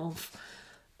myself.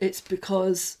 It's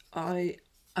because I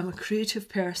am a creative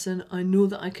person. I know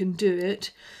that I can do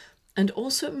it. And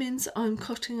also it means I'm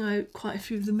cutting out quite a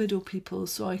few of the middle people,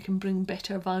 so I can bring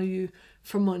better value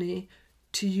for money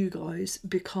to you guys,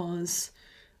 because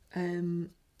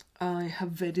I have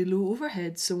very low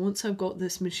overhead. So once I've got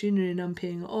this machinery and I'm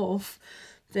paying it off,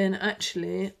 then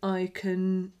actually I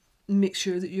can make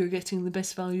sure that you're getting the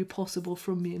best value possible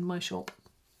from me in my shop.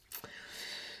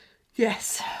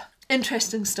 Yes,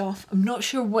 interesting stuff. I'm not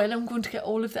sure when I'm going to get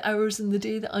all of the hours in the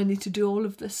day that I need to do all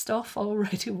of this stuff. I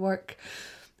already work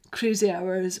crazy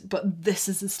hours, but this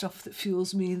is the stuff that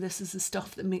fuels me. This is the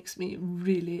stuff that makes me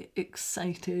really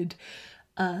excited,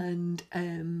 and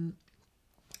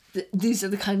these are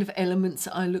the kind of elements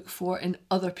that I look for in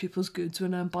other people's goods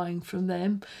when I'm buying from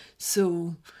them.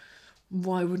 So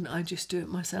why wouldn't I just do it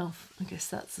myself? I guess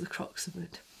that's the crux of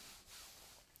it.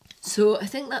 So I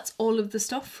think that's all of the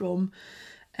stuff from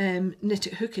Knit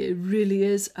It Hook It. It really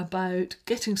is about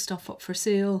getting stuff up for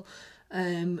sale,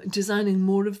 designing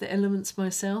more of the elements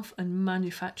myself, and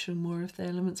manufacturing more of the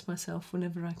elements myself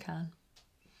whenever I can.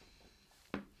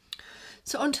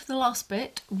 So on to the last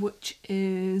bit, which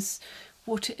is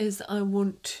what it is that I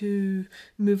want to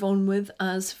move on with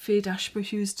as Faye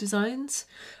Dashper-Hughes Designs.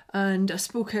 And I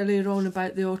spoke earlier on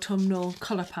about the autumnal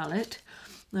colour palette.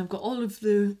 And I've got all of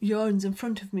the yarns in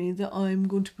front of me that I'm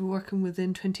going to be working with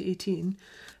in 2018.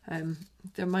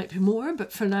 There might be more,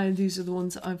 but for now these are the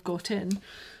ones that I've got in.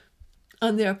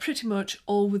 And they are pretty much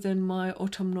all within my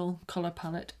autumnal colour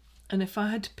palette. And if I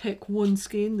had to pick one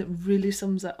skein that really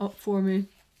sums that up for me,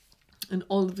 and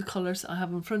all of the colours that I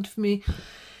have in front of me,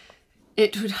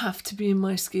 it would have to be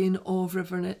my skein of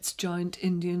River Knit's Giant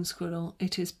Indian Squirrel.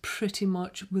 It is pretty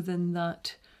much within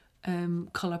that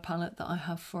colour palette that I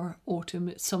have for autumn.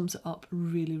 It sums it up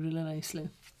really, really nicely.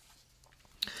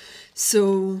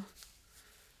 So,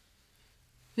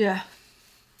 yeah,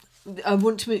 I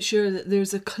want to make sure that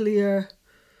there's a clear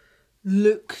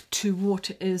look to what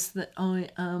it is that I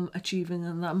am achieving,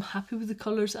 and that I'm happy with the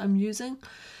colours I'm using.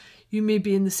 You may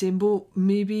be in the same boat.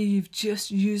 Maybe you've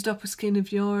just used up a skein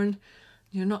of yarn.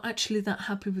 You're not actually that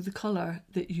happy with the colour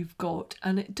that you've got,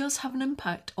 and it does have an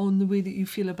impact on the way that you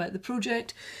feel about the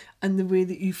project and the way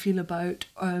that you feel about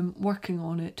working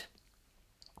on it.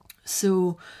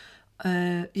 So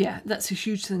yeah, that's a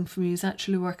huge thing for me, is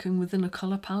actually working within a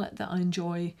colour palette that I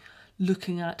enjoy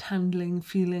looking at, handling,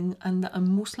 feeling, and that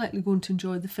I'm most likely going to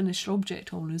enjoy the finished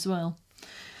object on as well.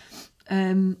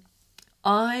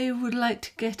 I would like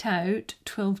to get out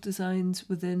 12 designs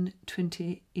within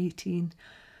 2018.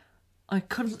 I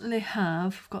currently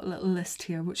have, I've got a little list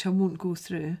here which I won't go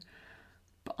through,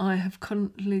 but I have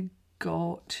currently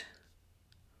got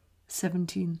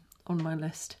 17 on my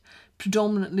list.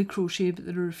 Predominantly crochet, but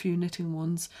there are a few knitting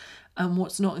ones, and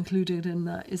what's not included in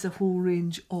that is a whole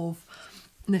range of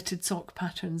knitted sock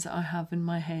patterns that I have in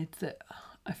my head that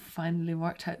I finally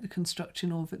worked out the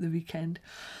construction of at the weekend,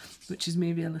 which is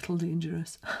maybe a little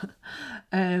dangerous.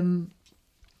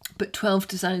 but 12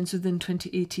 designs within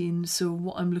 2018. So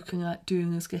what I'm looking at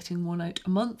doing is getting one out a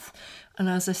month. And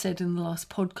as I said in the last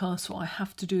podcast, what I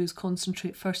have to do is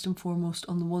concentrate first and foremost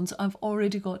on the ones I've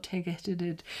already got tag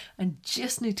edited and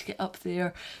just need to get up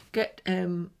there, get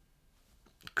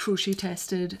crochet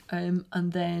tested, and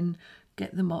then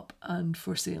get them up and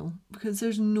for sale, because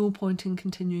there's no point in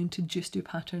continuing to just do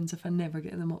patterns if I never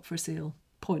get them up for sale.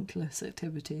 Pointless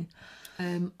activity.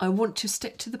 I want to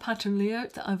stick to the pattern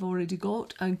layout that I've already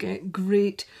got. I get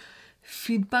great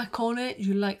feedback on it.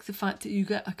 You like the fact that you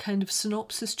get a kind of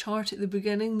synopsis chart at the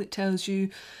beginning that tells you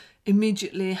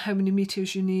immediately how many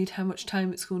meters you need, how much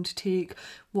time it's going to take,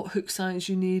 what hook size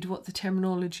you need, what the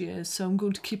terminology is. So I'm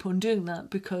going to keep on doing that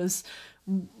because,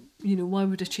 you know, why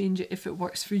would I change it if it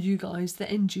works for you guys, the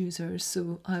end users?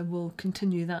 So I will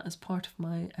continue that as part of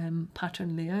my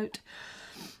pattern layout.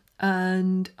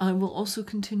 And I will also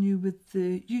continue with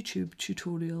the YouTube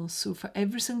tutorials. So for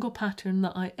every single pattern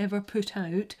that I ever put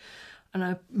out, and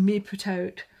I may put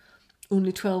out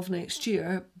only 12 next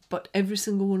year, but every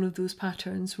single one of those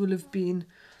patterns will have been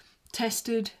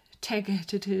tested, tag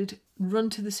edited, run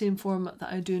to the same format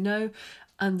that I do now,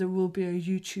 and there will be a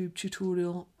YouTube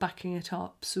tutorial backing it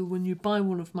up. So when you buy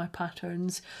one of my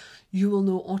patterns, you will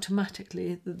know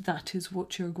automatically that that is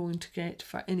what you're going to get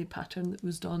for any pattern that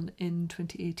was done in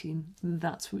 2018.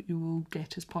 That's what you will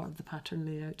get as part of the pattern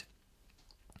layout.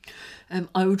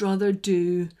 I would rather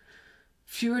do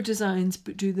fewer designs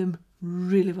but do them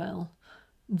really well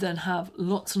than have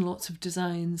lots and lots of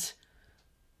designs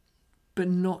but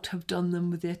not have done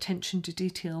them with the attention to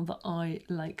detail that I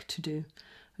like to do.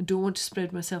 I don't want to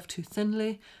spread myself too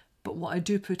thinly, but what I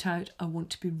do put out, I want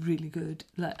to be really good.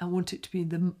 Like, I want it to be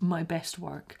my best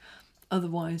work.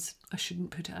 Otherwise, I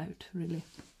shouldn't put it out, really.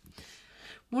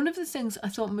 One of the things I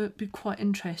thought might be quite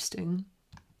interesting,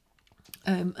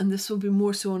 and this will be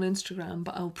more so on Instagram,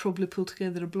 but I'll probably pull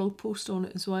together a blog post on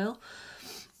it as well,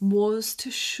 was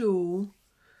to show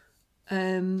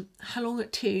how long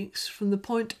it takes from the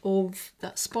point of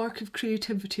that spark of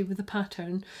creativity with a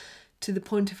pattern to the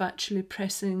point of actually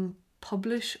pressing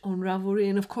publish on Ravelry.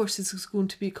 And of course this is going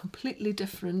to be completely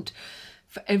different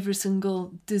for every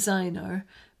single designer,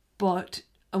 but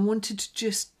I wanted to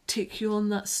just take you on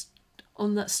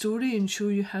that story and show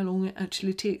you how long it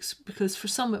actually takes, because for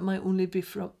some it might only be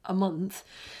for a month,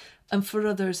 and for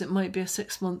others it might be a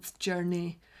 6-month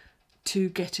journey to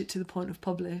get it to the point of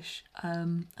publish.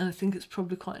 And I think it's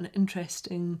probably quite an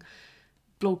interesting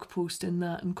blog post in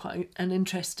that, and quite an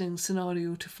interesting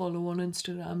scenario to follow on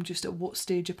Instagram, just at what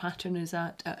stage a pattern is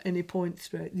at any point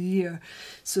throughout the year.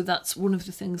 So that's one of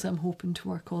the things I'm hoping to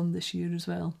work on this year as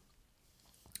well.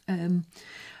 And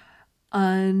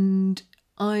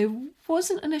I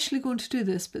wasn't initially going to do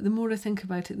this, but the more I think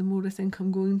about it, the more I think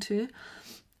I'm going to.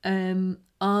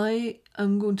 I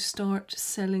am going to start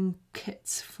selling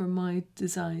kits for my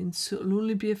designs, so it'll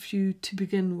only be a few to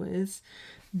begin with,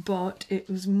 but it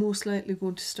was most likely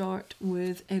going to start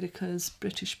with Erica's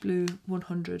British Blue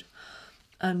 100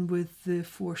 and with the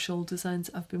 4 shawl designs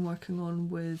I've been working on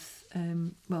with,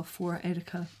 for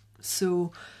Erica.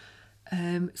 So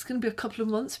it's going to be a couple of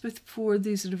months before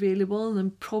these are available, and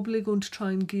I'm probably going to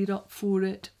try and gear up for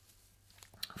it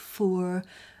for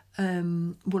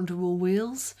Wonderwool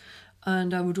Wales,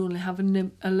 and I would only have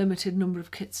a limited number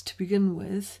of kits to begin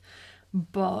with.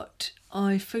 But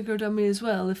I figured I may as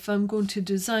well, if I'm going to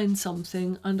design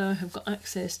something and I have got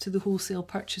access to the wholesale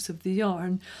purchase of the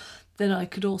yarn, then I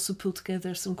could also pull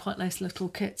together some quite nice little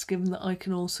kits, given that I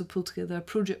can also pull together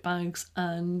project bags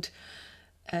and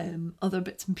other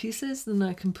bits and pieces. Then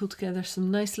I can pull together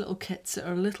some nice little kits that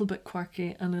are a little bit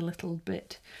quirky and a little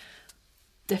bit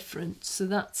different. So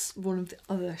that's one of the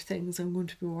other things I'm going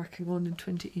to be working on in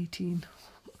 2018.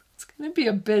 It's going to be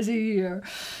a busy year.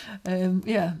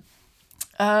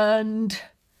 And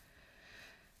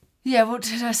yeah, what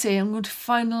did I say? I'm going to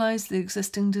finalise the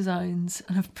existing designs,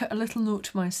 and I've put a little note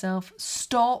to myself: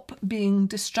 stop being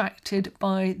distracted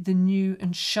by the new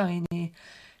and shiny.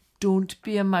 Don't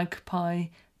be a magpie,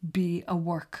 be a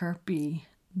worker bee.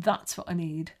 That's what I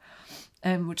need.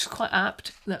 Which is quite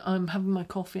apt that I'm having my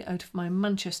coffee out of my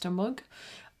Manchester mug,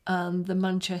 and the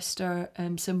Manchester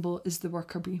symbol is the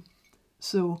worker bee.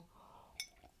 So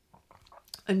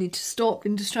I need to stop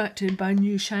being distracted by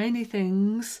new shiny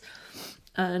things,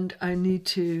 and I need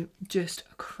to just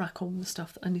crack on with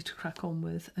stuff that I need to crack on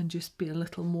with, and just be a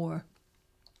little more,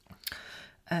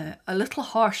 a little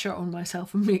harsher on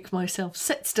myself, and make myself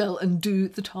sit still and do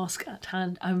the task at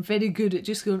hand. I'm very good at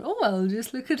just going, oh, I'll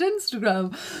just look at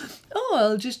Instagram. Oh,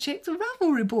 I'll just check the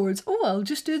Ravelry boards. Oh, I'll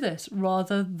just do this,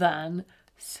 rather than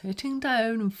sitting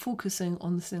down and focusing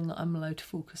on the thing that I'm allowed to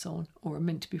focus on, or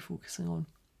meant to be focusing on.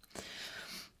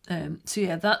 So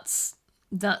yeah, that's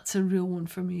a real one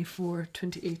for me for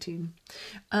 2018.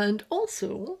 And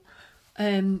also,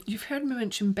 you've heard me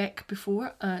mention Beck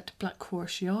before at Black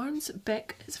Horse Yarns.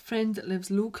 Beck is a friend that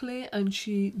lives locally, and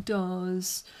she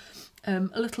does a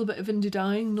little bit of indie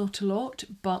dyeing, not a lot,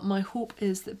 but my hope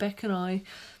is that Beck and I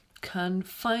can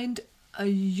find a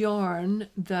yarn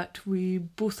that we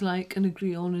both like and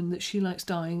agree on, and that she likes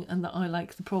dyeing and that I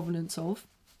like the provenance of.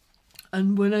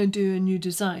 And when I do a new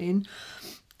design,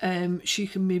 she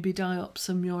can maybe dye up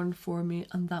some yarn for me,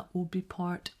 and that will be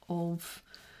part of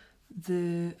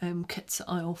the kits that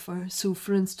I offer. So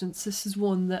for instance, this is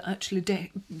one that actually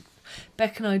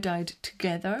Beck and I dyed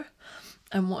together,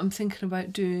 and what I'm thinking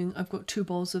about doing, I've got 2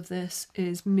 balls of this,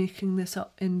 is making this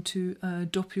up into a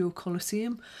Doppio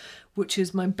Colosseum, which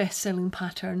is my best-selling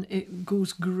pattern. It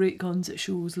goes great guns at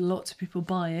shows, lots of people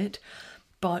buy it,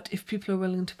 but if people are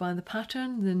willing to buy the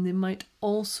pattern, then they might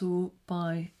also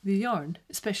buy the yarn,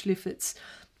 especially if it's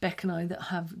Beck and I that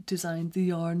have designed the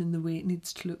yarn in the way it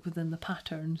needs to look within the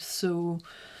pattern. So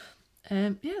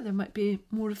yeah, there might be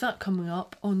more of that coming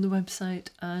up on the website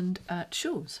and at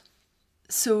shows.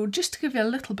 So just to give you a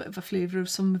little bit of a flavour of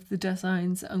some of the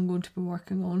designs that I'm going to be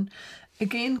working on.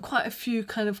 Again, quite a few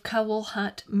kind of cowl,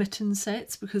 hat, mitten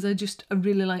sets, because I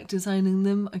really like designing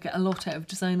them. I get a lot out of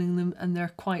designing them, and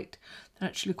they're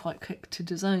actually quite quick to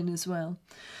design as well.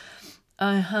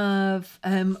 I have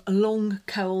a long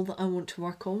cowl that I want to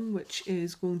work on, which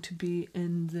is going to be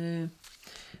in the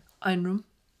Einrum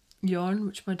yarn,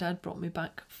 which my dad brought me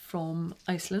back from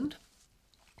Iceland.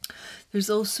 There's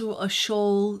also a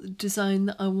shawl design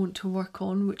that I want to work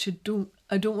on, which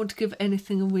I don't want to give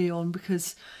anything away on,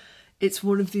 because it's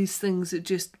one of these things that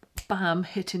just bam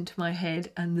hit into my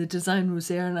head, and the design was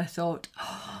there, and I thought,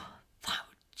 oh, that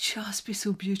would just be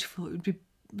so beautiful. It would be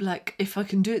like, if I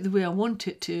can do it the way I want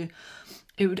it to,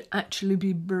 it would actually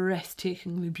be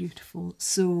breathtakingly beautiful.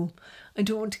 So I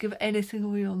don't want to give anything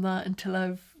away on that until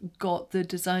I've got the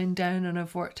design down and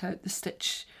I've worked out the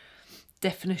stitch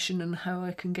definition and how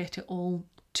I can get it all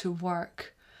to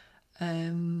work.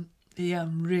 Yeah,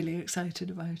 I'm really excited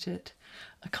about it.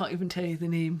 I can't even tell you the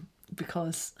name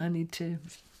because I need to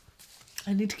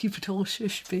keep it all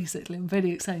shush, basically. I'm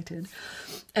very excited.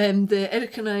 The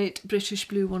Erica Knight British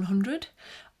Blue 100,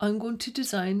 I'm going to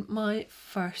design my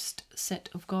first set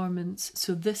of garments.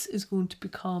 So this is going to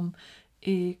become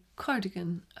a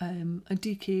cardigan, a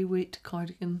DK weight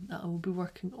cardigan that I will be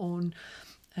working on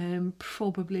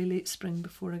probably late spring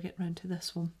before I get round to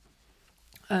this one.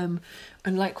 And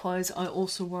likewise, I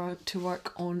also want to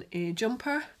work on a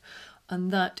jumper, and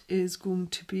that is going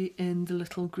to be in the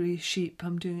Little Grey Sheep.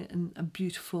 I'm doing it in a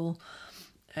beautiful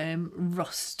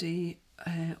rusty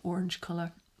orange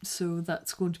colour. So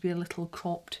that's going to be a little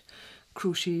cropped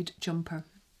crocheted jumper.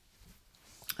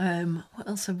 What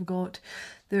else have we got?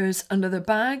 There's another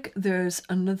bag. There's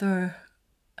another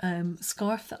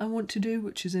scarf that I want to do,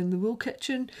 which is in the Wool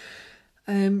Kitchen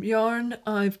yarn.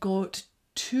 I've got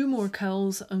 2 more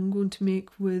cowls I'm going to make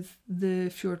with the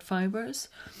Fjord Fibres.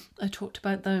 I talked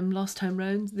about them last time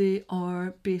round. They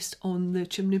are based on the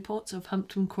chimney pots of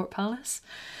Hampton Court Palace.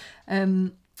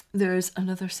 There's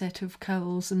another set of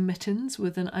cowls and mittens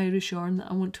with an Irish yarn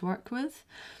that I want to work with.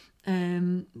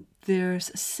 There's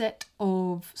a set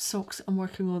of socks that I'm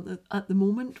working on at the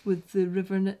moment with the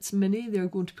River Knits Mini. They're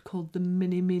going to be called the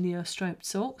Mini Mania striped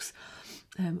socks.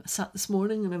 I sat this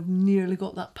morning and I've nearly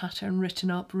got that pattern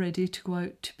written up, ready to go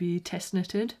out to be test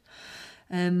knitted.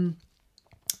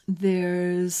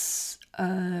 There's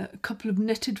a couple of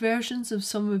knitted versions of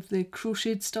some of the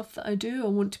crocheted stuff that I do. I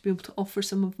want to be able to offer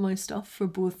some of my stuff for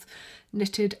both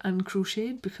knitted and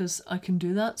crocheted, because I can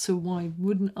do that, so why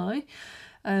wouldn't I?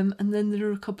 And then there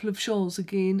are a couple of shawls.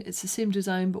 Again, it's the same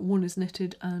design, but one is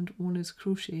knitted and one is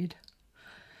crocheted.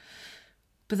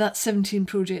 But that's 17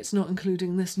 projects, not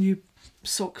including this new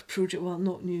sock project. Well,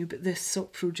 not new, but this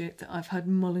sock project that I've had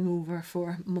mulling over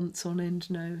for months on end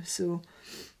now. So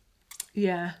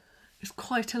yeah, it's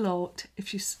quite a lot.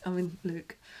 I mean,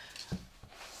 look,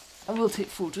 I will take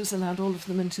photos and add all of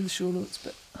them into the show notes,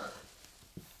 but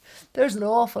there's an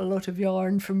awful lot of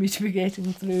yarn for me to be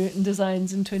getting through in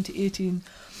designs in 2018.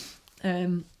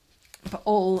 But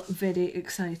all very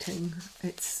exciting.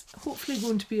 It's hopefully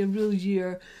going to be a real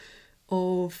year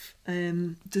of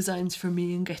designs for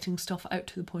me and getting stuff out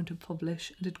to the point of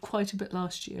publish. I did quite a bit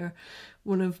last year.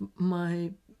 One of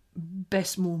my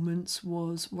best moments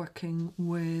was working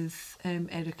with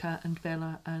Erica and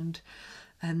Bella, and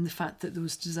the fact that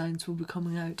those designs will be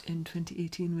coming out in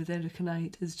 2018 with Erica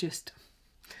Knight is just,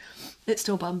 it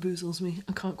still bamboozles me.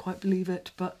 I can't quite believe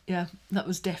it, but yeah, that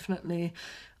was definitely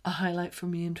a highlight for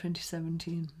me in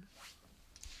 2017.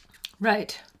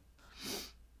 Right,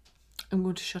 I'm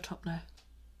going to shut up now.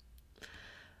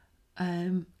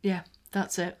 Yeah,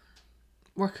 that's it.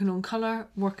 Working on colour,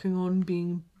 working on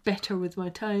being better with my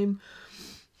time,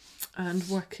 and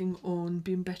working on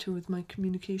being better with my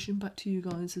communication back to you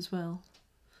guys as well.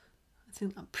 I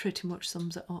think that pretty much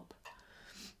sums it up.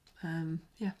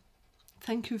 Yeah,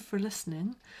 thank you for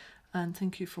listening, and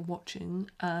thank you for watching,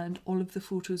 and all of the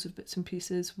photos of bits and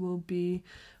pieces will be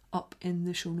up in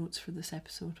the show notes for this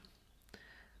episode.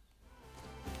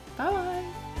 Bye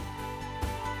bye.